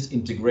one is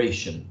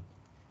integration.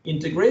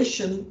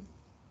 Integration,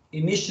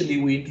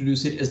 initially we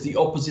introduce it as the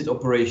opposite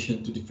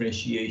operation to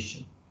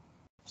differentiation.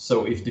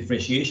 So if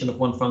differentiation of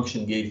one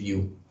function gave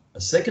you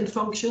a second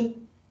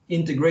function,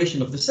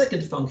 integration of the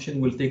second function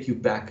will take you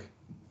back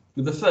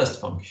to the first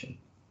function,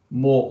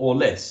 more or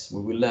less.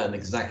 We will learn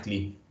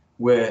exactly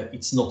where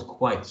it's not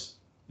quite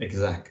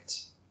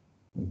exact.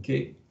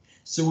 Okay,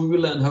 so we will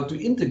learn how to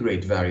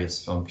integrate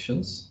various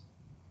functions,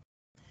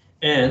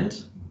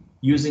 and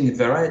using a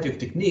variety of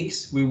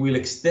techniques, we will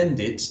extend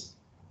it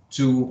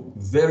to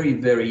very,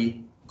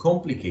 very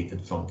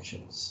complicated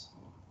functions.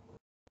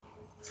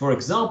 For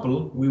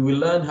example, we will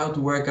learn how to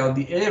work out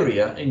the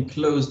area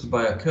enclosed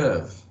by a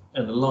curve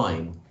and a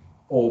line,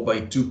 or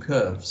by two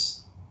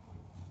curves.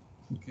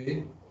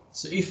 Okay,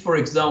 so if, for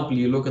example,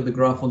 you look at the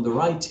graph on the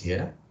right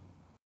here,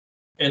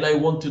 and I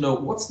want to know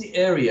what's the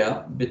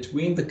area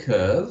between the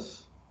curve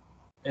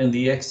and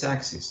the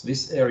x-axis,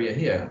 this area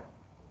here,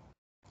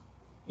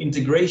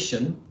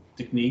 integration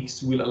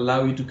techniques will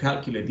allow you to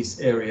calculate this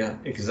area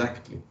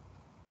exactly.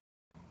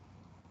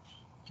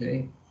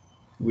 Okay,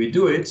 we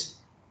do it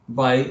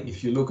by,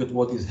 if you look at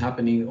what is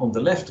happening on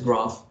the left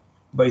graph,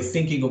 by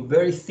thinking of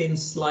very thin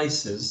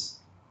slices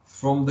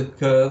from the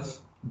curve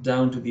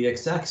down to the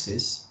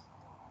x-axis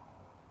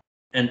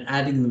and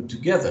adding them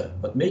together,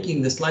 but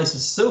making the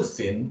slices so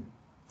thin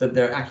that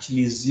they're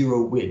actually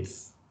zero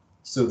width.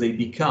 So they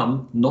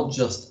become not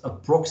just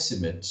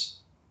approximate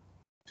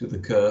to the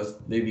curve,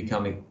 they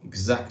become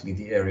exactly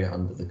the area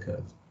under the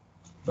curve.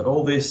 But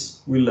all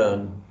this we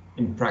learn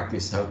in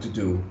practice how to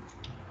do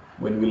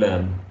when we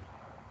learn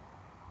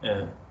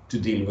to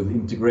deal with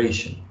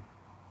integration.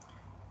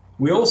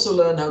 We also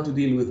learn how to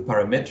deal with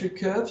parametric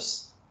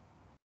curves,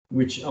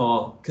 which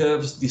are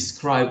curves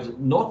described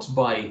not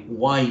by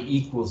y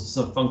equals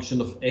some function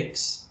of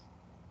x,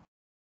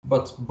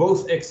 but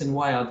both x and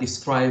y are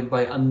described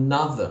by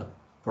another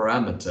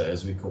parameter,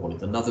 as we call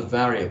it, another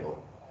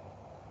variable.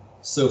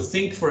 So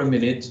think for a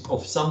minute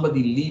of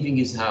somebody leaving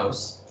his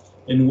house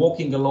and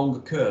walking along a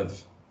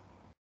curve.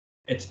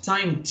 At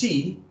time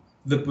t,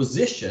 the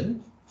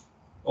position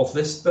of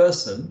this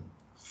person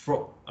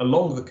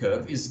along the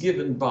curve is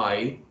given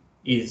by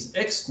his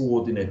x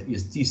coordinate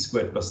is t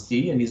squared plus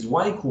t, and his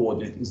y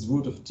coordinate is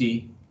root of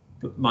t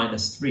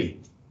minus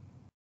 3.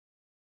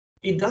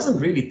 It doesn't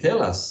really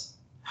tell us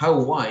how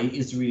y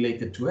is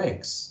related to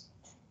x.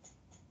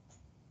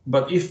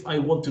 But if I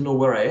want to know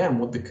where I am,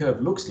 what the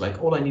curve looks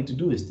like, all I need to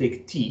do is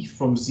take t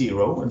from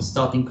 0 and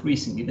start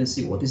increasing it and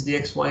see what is the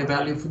xy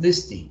value for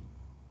this t.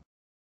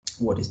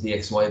 What is the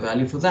xy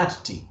value for that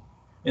t?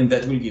 And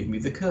that will give me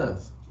the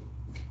curve.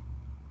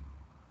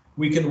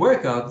 We can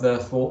work out,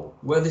 therefore,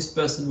 where this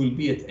person will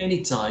be at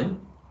any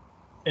time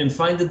and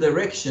find the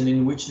direction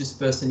in which this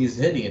person is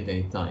heading at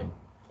any time.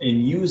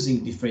 And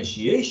using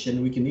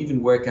differentiation, we can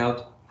even work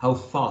out how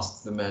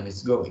fast the man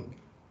is going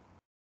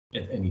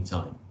at any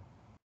time.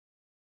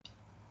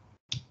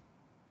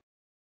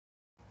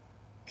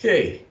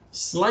 Okay,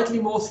 slightly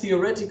more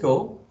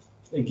theoretical,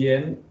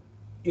 again,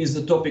 is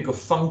the topic of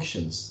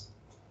functions.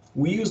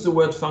 We use the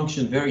word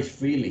function very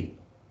freely.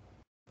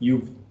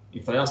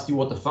 If I asked you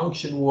what a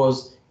function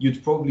was,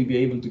 you'd probably be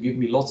able to give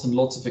me lots and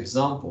lots of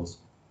examples.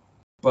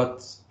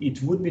 But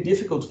it would be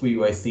difficult for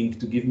you, I think,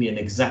 to give me an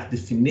exact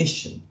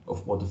definition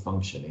of what a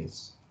function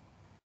is.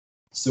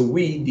 So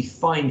we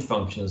define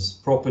functions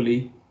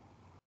properly,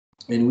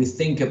 and we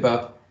think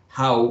about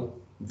how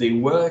they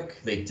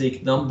work. They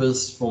take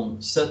numbers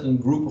from certain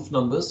group of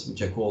numbers,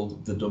 which are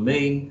called the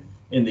domain,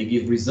 and they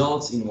give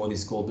results in what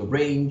is called the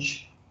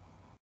range.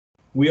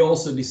 We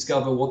also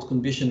discover what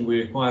condition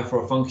we require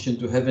for a function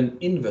to have an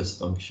inverse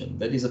function.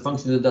 That is a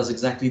function that does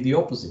exactly the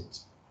opposite.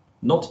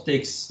 Not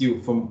takes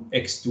you from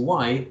x to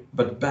y,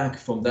 but back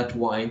from that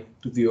y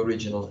to the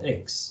original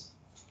x.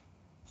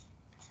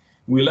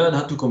 We learn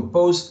how to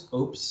compose,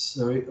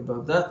 sorry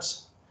about that.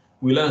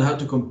 We learn how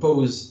to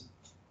compose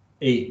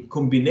a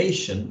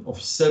combination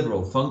of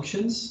several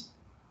functions.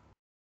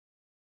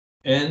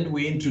 And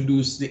we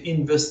introduce the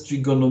inverse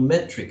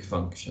trigonometric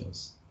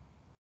functions.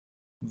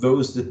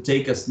 Those that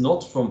take us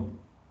not from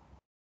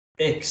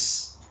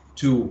x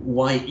to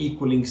y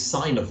equaling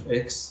sine of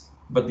x,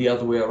 but the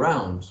other way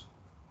around.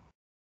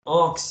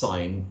 Arc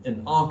sine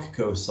and arc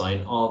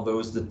cosine are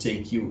those that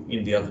take you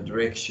in the other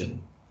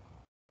direction.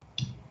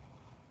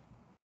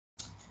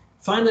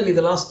 Finally,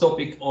 the last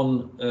topic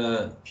on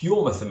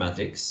pure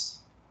mathematics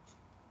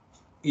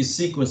is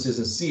sequences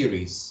and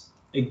series.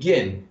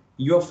 Again,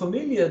 you are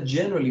familiar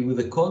generally with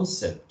the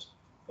concept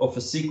of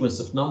a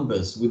sequence of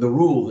numbers with a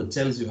rule that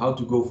tells you how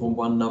to go from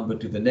one number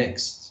to the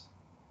next.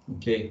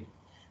 Okay,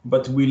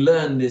 but we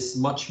learn this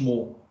much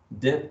more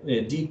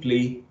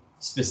deeply,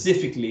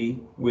 specifically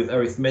with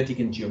arithmetic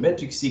and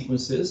geometric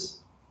sequences,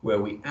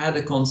 where we add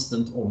a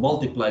constant or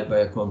multiply by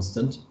a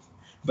constant.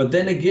 But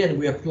then again,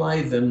 we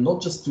apply them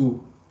not just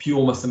to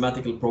pure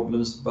mathematical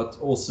problems, but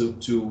also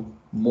to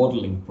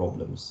modeling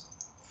problems.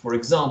 For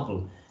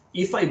example,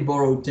 if I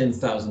borrow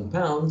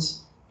 £10,000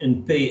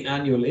 and pay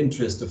annual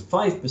interest of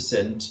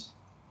 5%,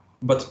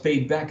 but pay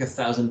back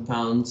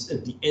 £1,000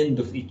 at the end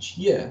of each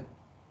year,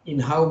 in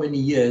how many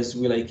years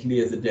will I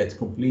clear the debt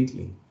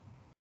completely?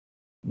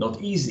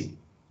 Not easy.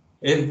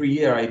 Every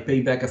year I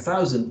pay back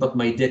 1,000, but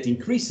my debt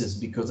increases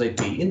because I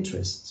pay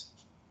interest.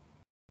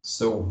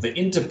 So the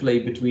interplay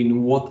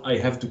between what I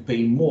have to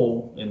pay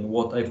more and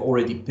what I've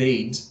already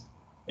paid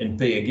and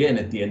pay again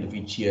at the end of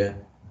each year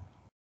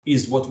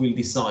is what will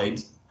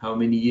decide how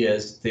many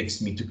years it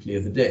takes me to clear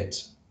the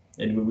debt.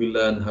 And we will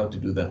learn how to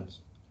do that.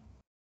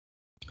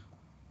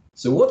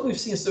 So what we've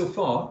seen so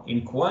far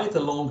in quite a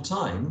long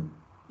time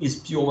is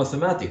pure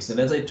mathematics. And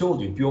as I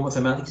told you, pure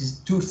mathematics is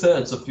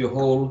 2/3 of your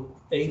whole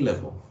A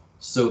level.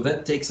 So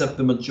that takes up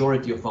the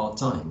majority of our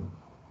time.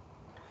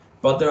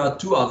 But there are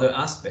two other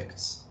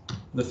aspects.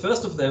 The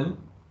first of them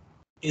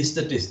is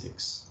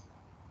statistics.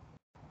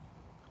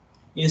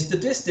 In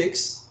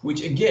statistics,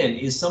 which again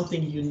is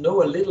something you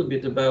know a little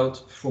bit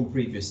about from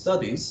previous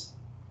studies,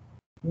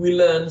 we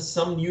learn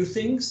some new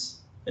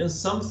things and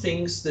some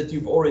things that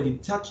you've already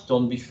touched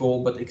on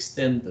before, but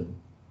extend them.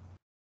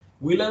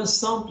 We learn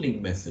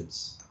sampling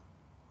methods.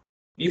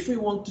 If we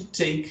want to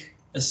take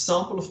a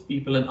sample of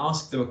people and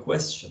ask them a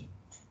question,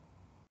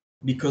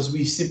 because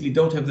we simply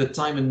don't have the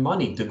time and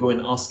money to go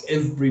and ask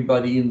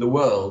everybody in the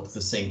world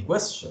the same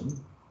question,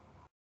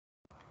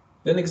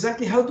 then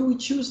exactly how do we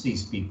choose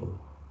these people?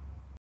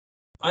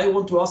 I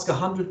want to ask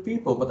 100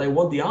 people, but I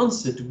want the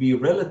answer to be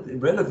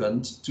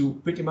relevant to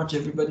pretty much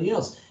everybody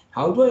else.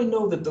 How do I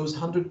know that those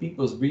 100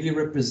 people really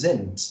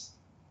represent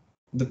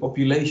the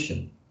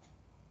population?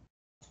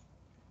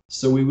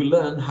 So we will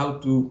learn how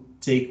to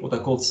take what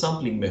are called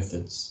sampling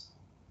methods,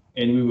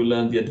 and we will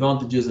learn the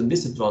advantages and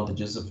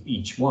disadvantages of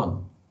each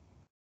one.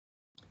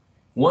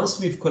 Once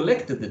we've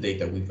collected the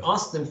data, we've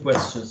asked them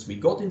questions, we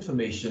got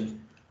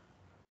information,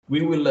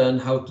 we will learn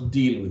how to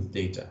deal with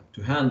data,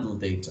 to handle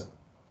data.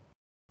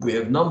 We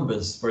have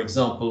numbers, for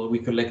example, we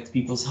collect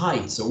people's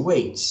heights or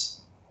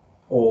weights,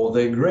 or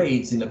their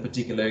grades in a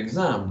particular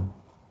exam.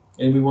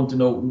 And we want to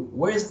know,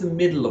 where's the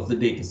middle of the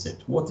data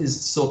set? What is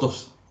sort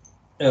of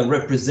a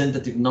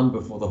representative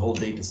number for the whole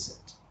data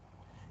set?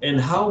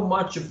 And how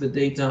much of the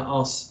data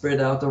are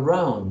spread out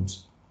around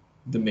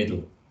the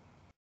middle?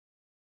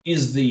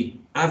 Is the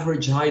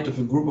average height of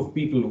a group of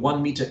people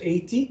 1.80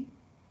 meters?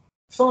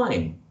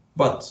 Fine,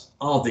 but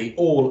are they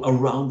all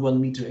around 1.80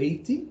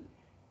 meters?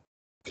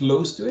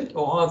 Close to it,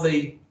 or are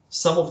they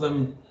some of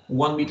them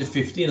 1.50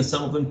 meters and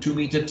some of them 2.10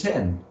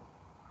 meters?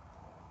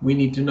 We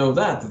need to know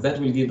that. That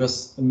will give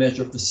us a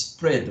measure of the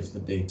spread of the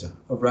data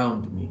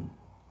around me.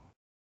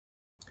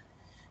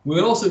 We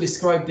will also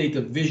describe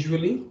data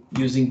visually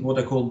using what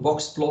are called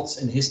box plots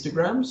and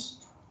histograms.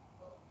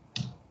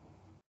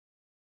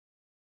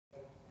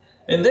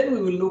 And then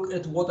we will look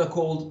at what are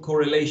called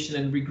correlation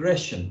and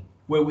regression,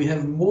 where we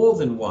have more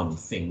than one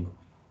thing.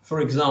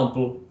 For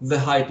example, the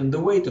height and the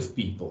weight of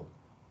people,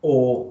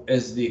 or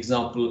as the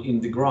example in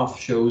the graph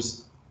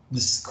shows, the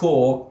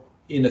score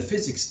in a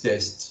physics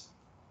test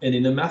and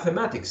in a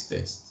mathematics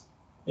test.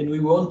 And we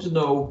want to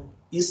know,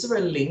 is there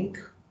a link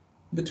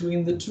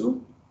between the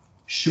two?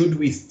 Should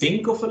we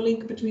think of a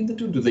link between the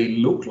two? Do they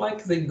look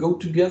like they go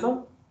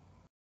together?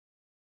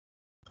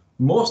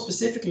 More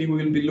specifically,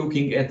 we will be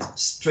looking at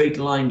straight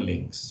line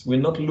links. We're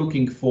not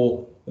looking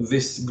for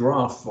this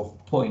graph of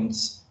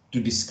points to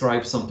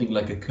describe something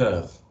like a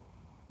curve.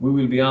 We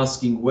will be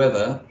asking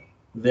whether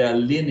they are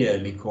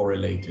linearly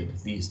correlated,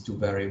 these two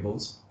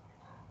variables.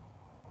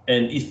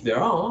 And if they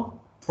are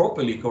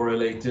properly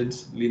correlated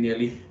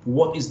linearly,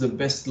 what is the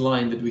best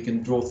line that we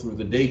can draw through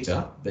the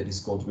data, that is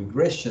called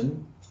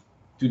regression,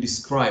 to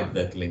describe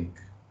that link?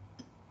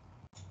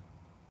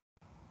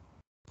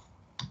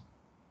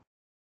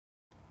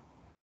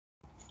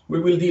 We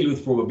will deal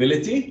with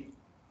probability.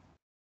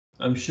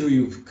 I'm sure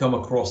you've come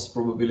across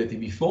probability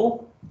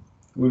before.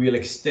 We will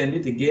extend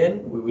it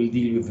again. We will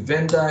deal with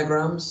Venn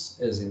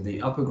diagrams, as in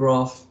the upper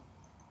graph.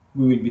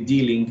 We will be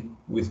dealing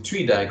with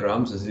tree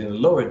diagrams, as in the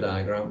lower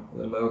diagram,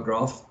 the lower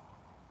graph.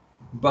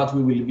 But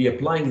we will be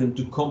applying them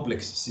to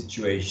complex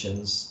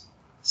situations,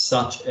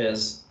 such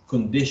as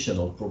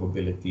conditional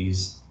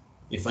probabilities.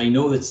 If I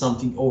know that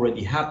something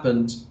already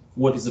happened,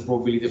 what is the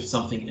probability of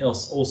something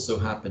else also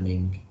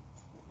happening,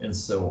 and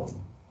so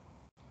on.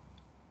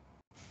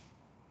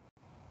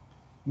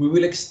 We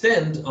will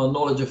extend our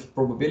knowledge of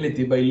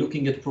probability by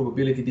looking at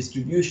probability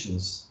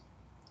distributions,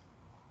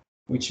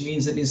 which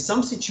means that in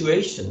some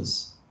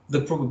situations,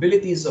 the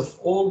probabilities of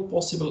all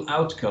possible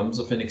outcomes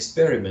of an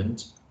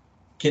experiment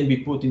can be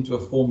put into a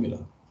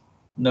formula.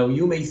 Now,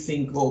 you may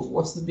think, well,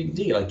 what's the big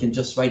deal? I can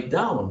just write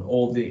down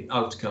all the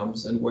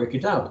outcomes and work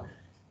it out.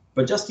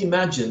 But just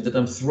imagine that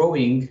I'm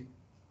throwing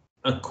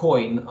a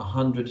coin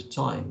 100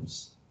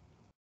 times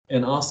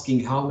and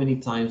asking how many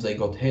times I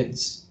got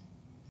heads.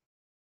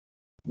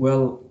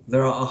 Well,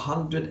 there are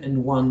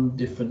 101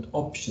 different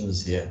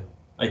options here.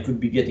 I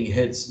could be getting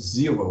heads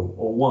 0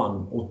 or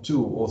 1 or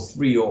 2 or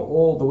 3 or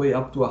all the way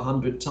up to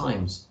 100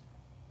 times.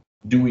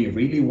 Do we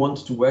really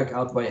want to work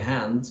out by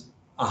hand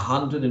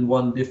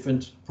 101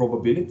 different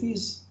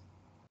probabilities?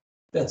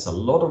 That's a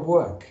lot of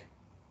work.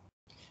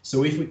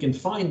 So if we can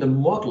find a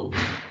model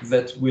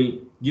that will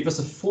give us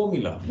a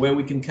formula where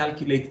we can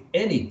calculate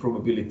any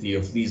probability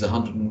of these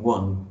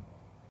 101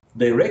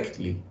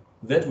 directly,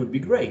 that would be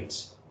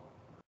great.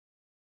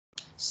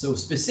 So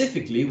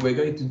specifically, we're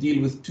going to deal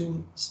with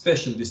two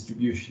special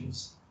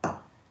distributions.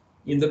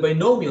 In the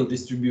binomial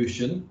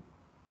distribution,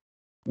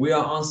 we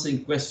are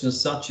answering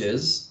questions such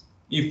as,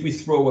 if we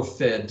throw a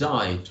fair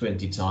die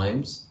 20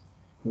 times,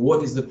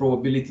 what is the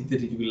probability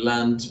that it will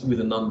land with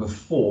a number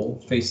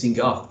 4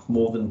 facing up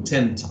more than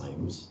 10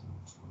 times?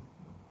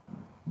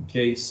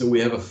 Okay, so we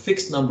have a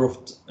fixed number of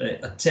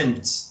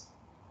attempts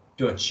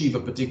to achieve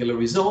a particular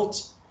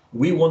result.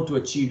 We want to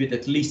achieve it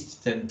at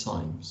least 10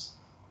 times.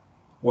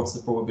 What's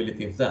the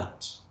probability of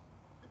that?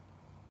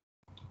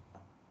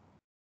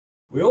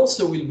 We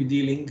also will be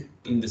dealing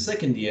in the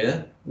second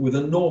year with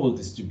a normal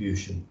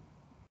distribution.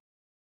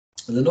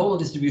 The normal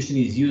distribution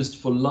is used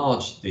for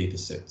large data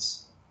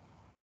sets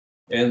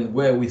and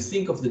where we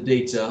think of the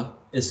data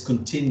as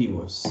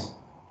continuous.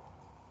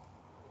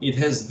 It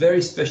has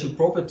very special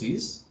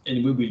properties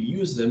and we will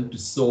use them to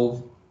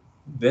solve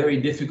very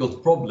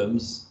difficult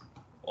problems,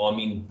 or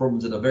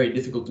problems that are very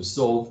difficult to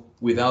solve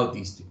without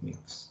these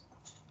techniques.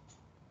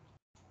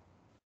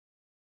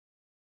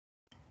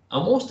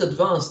 Our most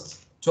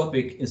advanced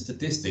topic in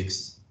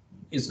statistics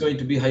is going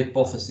to be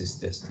hypothesis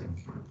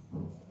testing.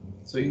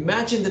 So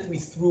imagine that we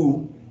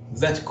threw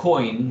that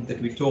coin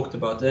that we talked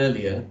about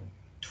earlier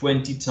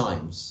 20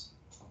 times,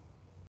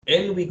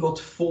 and we got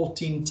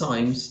 14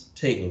 times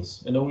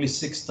tails and only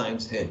 6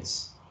 times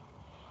heads.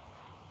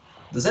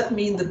 Does that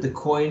mean that the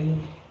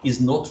coin is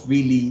not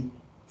really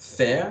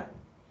fair?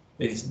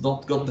 That it's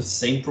not got the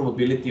same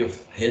probability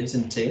of heads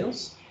and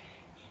tails?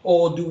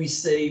 Or do we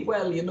say,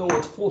 well, you know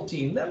what,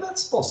 14,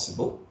 that's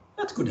possible.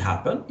 That could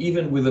happen,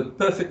 even with a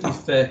perfectly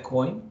fair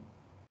coin.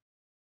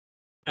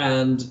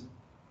 And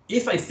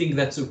if I think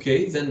that's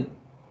okay, then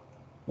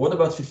what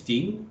about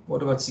 15?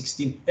 What about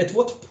 16? At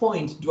what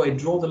point do I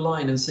draw the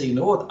line and say, you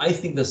know what, I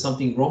think there's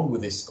something wrong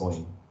with this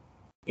coin.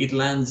 It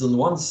lands on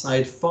one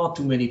side far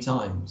too many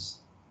times.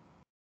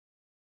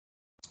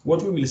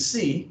 What we will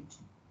see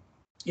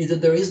is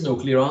that there is no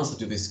clear answer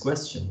to this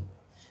question.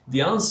 The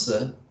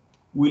answer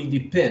will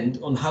depend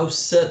on how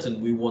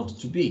certain we want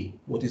to be,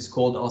 what is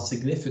called our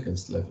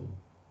significance level.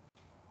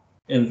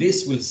 And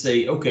this will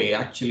say, okay,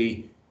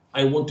 actually,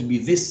 I want to be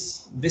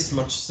this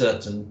much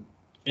certain,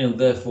 and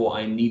therefore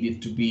I need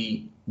it to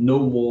be no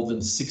more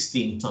than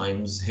 16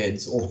 times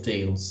heads or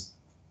tails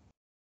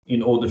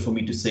in order for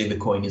me to say the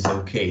coin is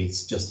okay.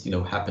 It's just,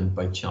 happened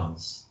by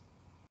chance.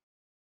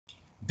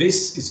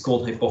 This is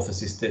called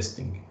hypothesis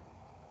testing.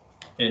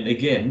 And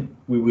again,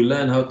 we will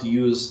learn how to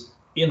use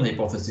in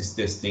hypothesis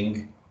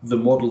testing the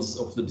models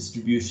of the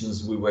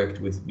distributions we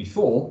worked with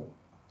before.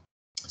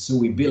 So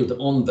we build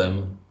on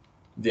them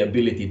the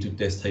ability to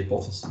test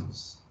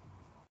hypotheses.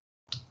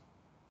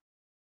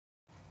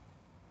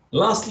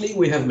 Lastly,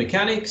 we have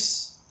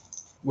mechanics,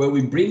 where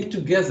we bring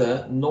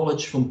together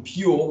knowledge from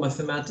pure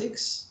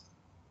mathematics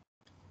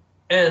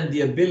and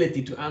the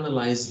ability to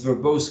analyze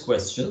verbose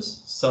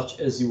questions, such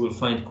as you will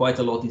find quite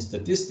a lot in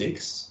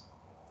statistics,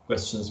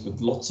 questions with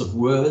lots of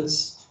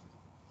words.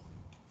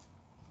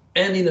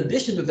 And in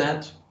addition to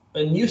that,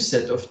 a new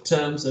set of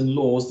terms and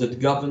laws that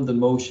govern the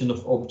motion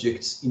of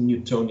objects in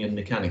Newtonian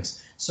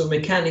mechanics. So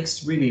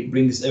mechanics really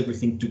brings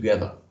everything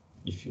together,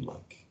 if you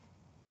like.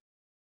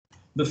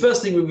 The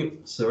first thing we will,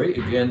 sorry,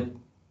 again,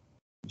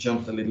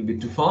 jumped a little bit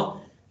too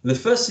far. The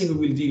first thing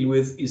we will deal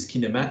with is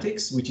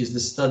kinematics, which is the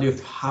study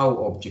of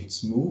how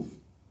objects move.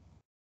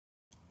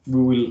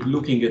 We will be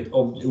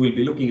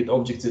looking at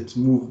objects that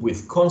move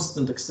with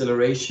constant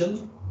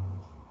acceleration,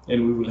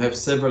 and we will have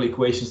several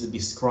equations that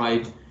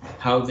describe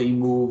how they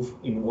move,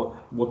 in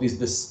what is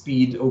the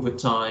speed over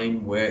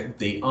time, where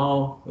they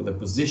are, or the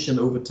position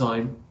over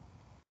time.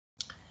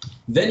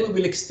 Then we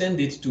will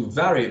extend it to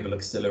variable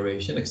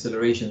acceleration,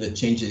 acceleration that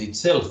changes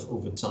itself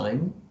over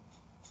time.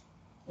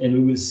 And we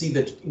will see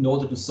that in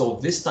order to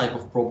solve this type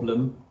of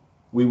problem,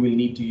 we will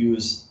need to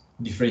use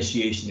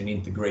differentiation and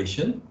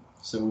integration.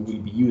 So we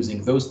will be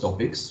using those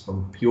topics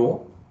from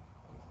pure.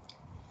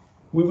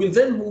 We will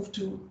then move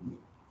to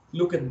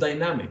look at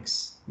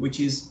dynamics, which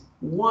is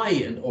why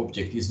an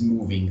object is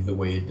moving the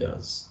way it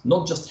does.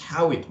 Not just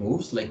how it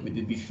moves, like we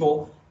did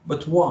before,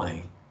 but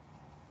why.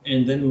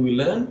 And then we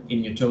will learn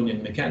in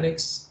Newtonian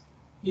mechanics,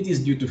 it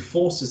is due to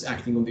forces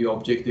acting on the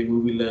object, and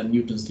we will learn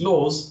Newton's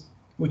laws,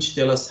 which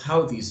tell us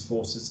how these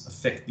forces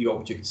affect the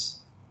object's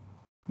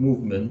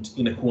movement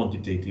in a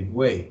quantitative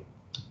way.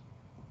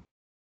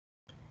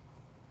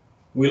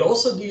 We'll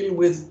also deal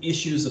with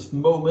issues of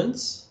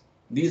moments.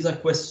 These are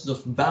questions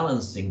of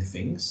balancing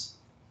things.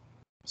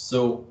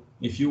 So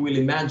if you will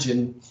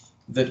imagine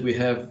that we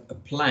have a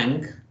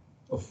plank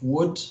of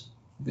wood,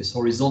 this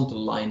horizontal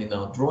line in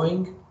our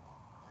drawing,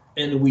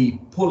 and we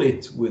pull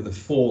it with a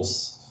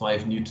force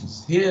 5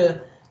 newtons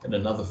here and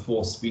another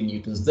force 3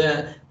 newtons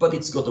there, but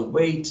it's got a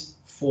weight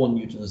 4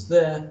 newtons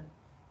there,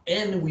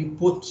 and we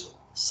put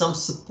some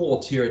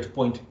support here at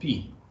point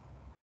P,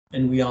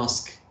 and we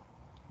ask,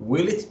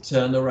 will it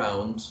turn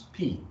around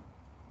P?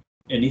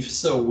 And if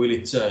so, will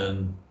it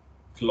turn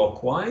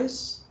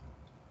clockwise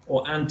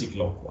or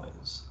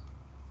anti-clockwise?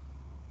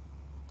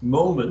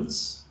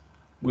 Moments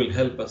will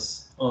help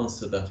us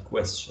answer that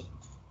question.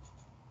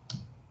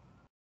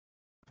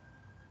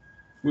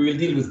 We will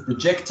deal with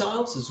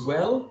projectiles as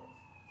well,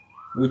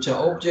 which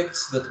are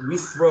objects that we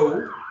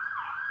throw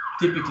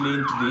typically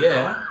into the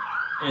air,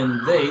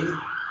 and they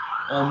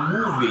are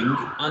moving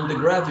under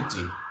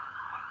gravity.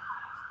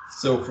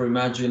 So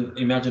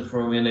imagine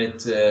for a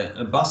minute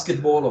a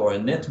basketball or a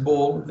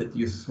netball that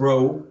you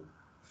throw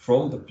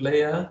from the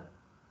player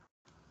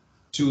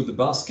to the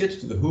basket,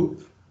 to the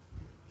hoop,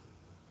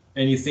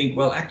 and you think,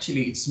 well,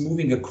 actually it's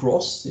moving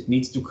across, it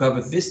needs to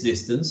cover this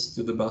distance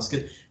to the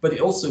basket, but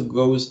it also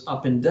goes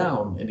up and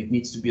down, and it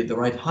needs to be at the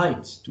right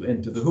height to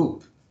enter the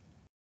hoop.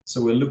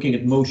 So we're looking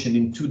at motion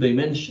in 2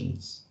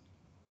 dimensions,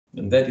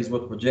 and that is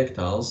what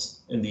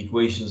projectiles and the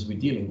equations we're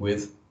dealing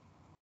with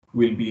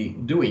will be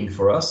doing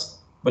for us.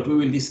 But we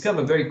will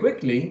discover very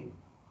quickly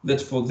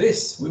that for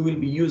this, we will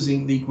be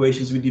using the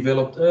equations we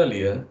developed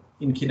earlier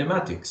in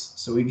kinematics.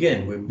 So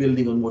again, we're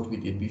building on what we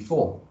did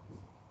before.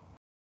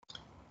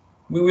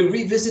 We will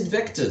revisit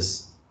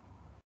vectors.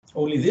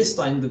 Only this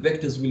time, the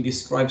vectors will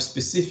describe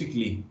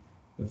specifically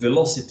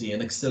velocity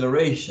and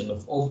acceleration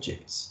of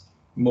objects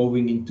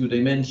moving in 2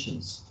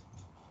 dimensions.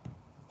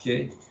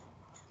 Okay.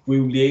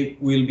 We'll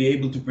be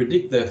able to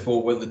predict,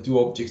 therefore, whether 2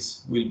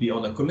 objects will be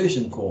on a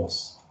collision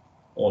course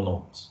or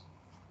not.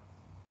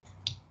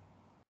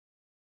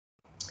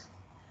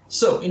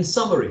 So, in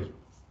summary,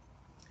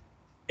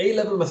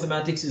 A-level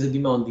mathematics is a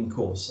demanding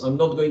course. I'm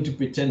not going to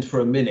pretend for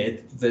a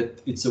minute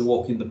that it's a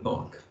walk in the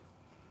park.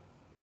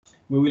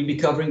 We will be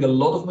covering a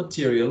lot of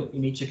material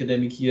in each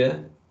academic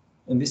year,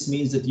 and this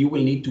means that you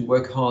will need to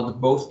work hard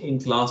both in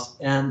class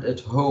and at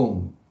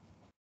home.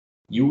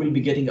 You will be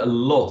getting a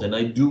lot, and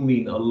I do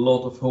mean a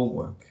lot, of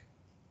homework.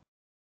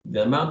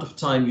 The amount of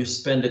time you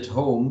spend at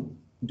home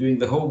doing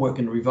the homework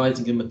and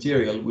revising the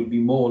material will be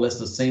more or less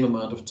the same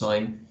amount of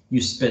time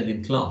you spend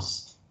in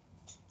class.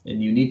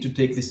 And you need to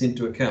take this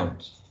into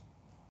account.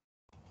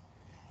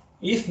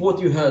 If what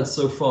you heard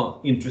so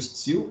far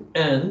interests you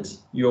and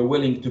you're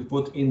willing to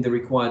put in the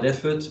required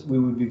effort, we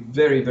will be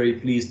very, very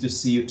pleased to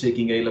see you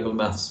taking A-level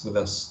maths with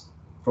us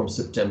from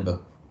September.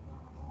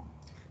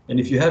 And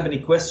if you have any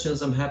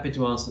questions, I'm happy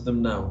to answer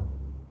them now.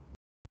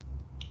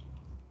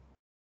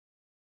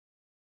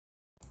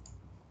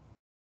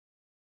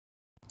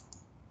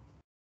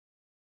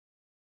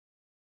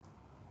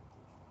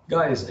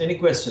 Guys, any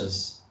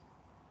questions?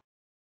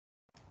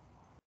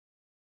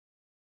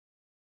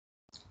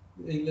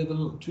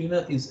 A-level,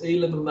 Trina, is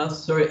A-level math,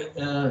 sorry,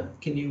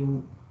 can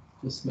you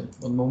just wait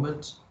 1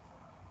 moment?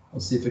 I'll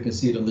see if I can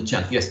see it on the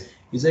chat. Yes,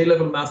 is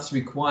A-level maths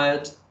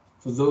required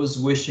for those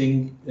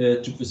wishing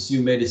to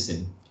pursue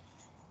medicine?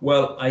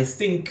 Well, I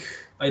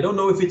don't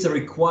know if it's a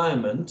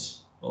requirement,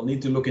 I'll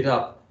need to look it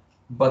up,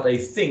 but I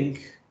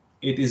think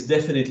it is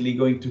definitely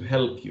going to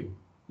help you,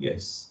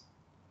 yes.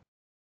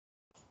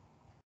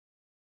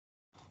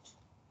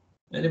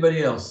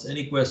 Anybody else?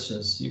 Any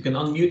questions? You can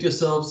unmute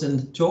yourselves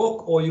and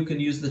talk, or you can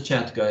use the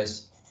chat,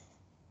 guys.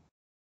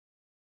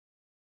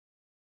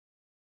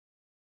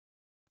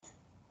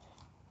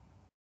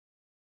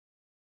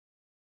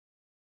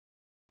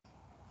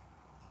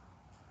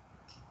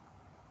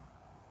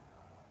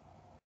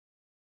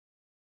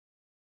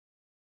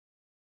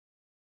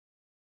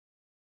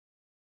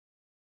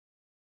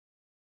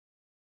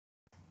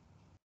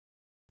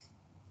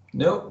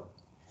 No?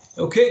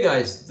 Okay,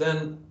 guys,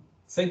 then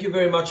thank you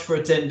very much for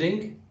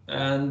attending,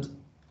 and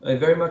I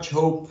very much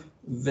hope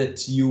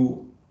that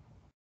you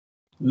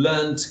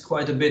learned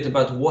quite a bit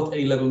about what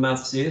A-level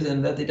maths is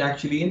and that it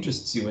actually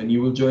interests you, and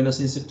you will join us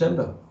in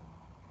September.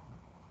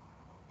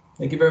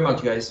 Thank you very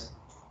much, guys.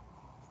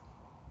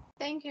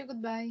 Thank you.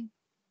 Goodbye.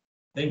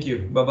 Thank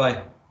you.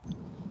 Bye-bye.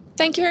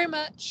 Thank you very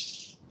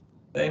much.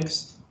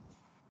 Thanks.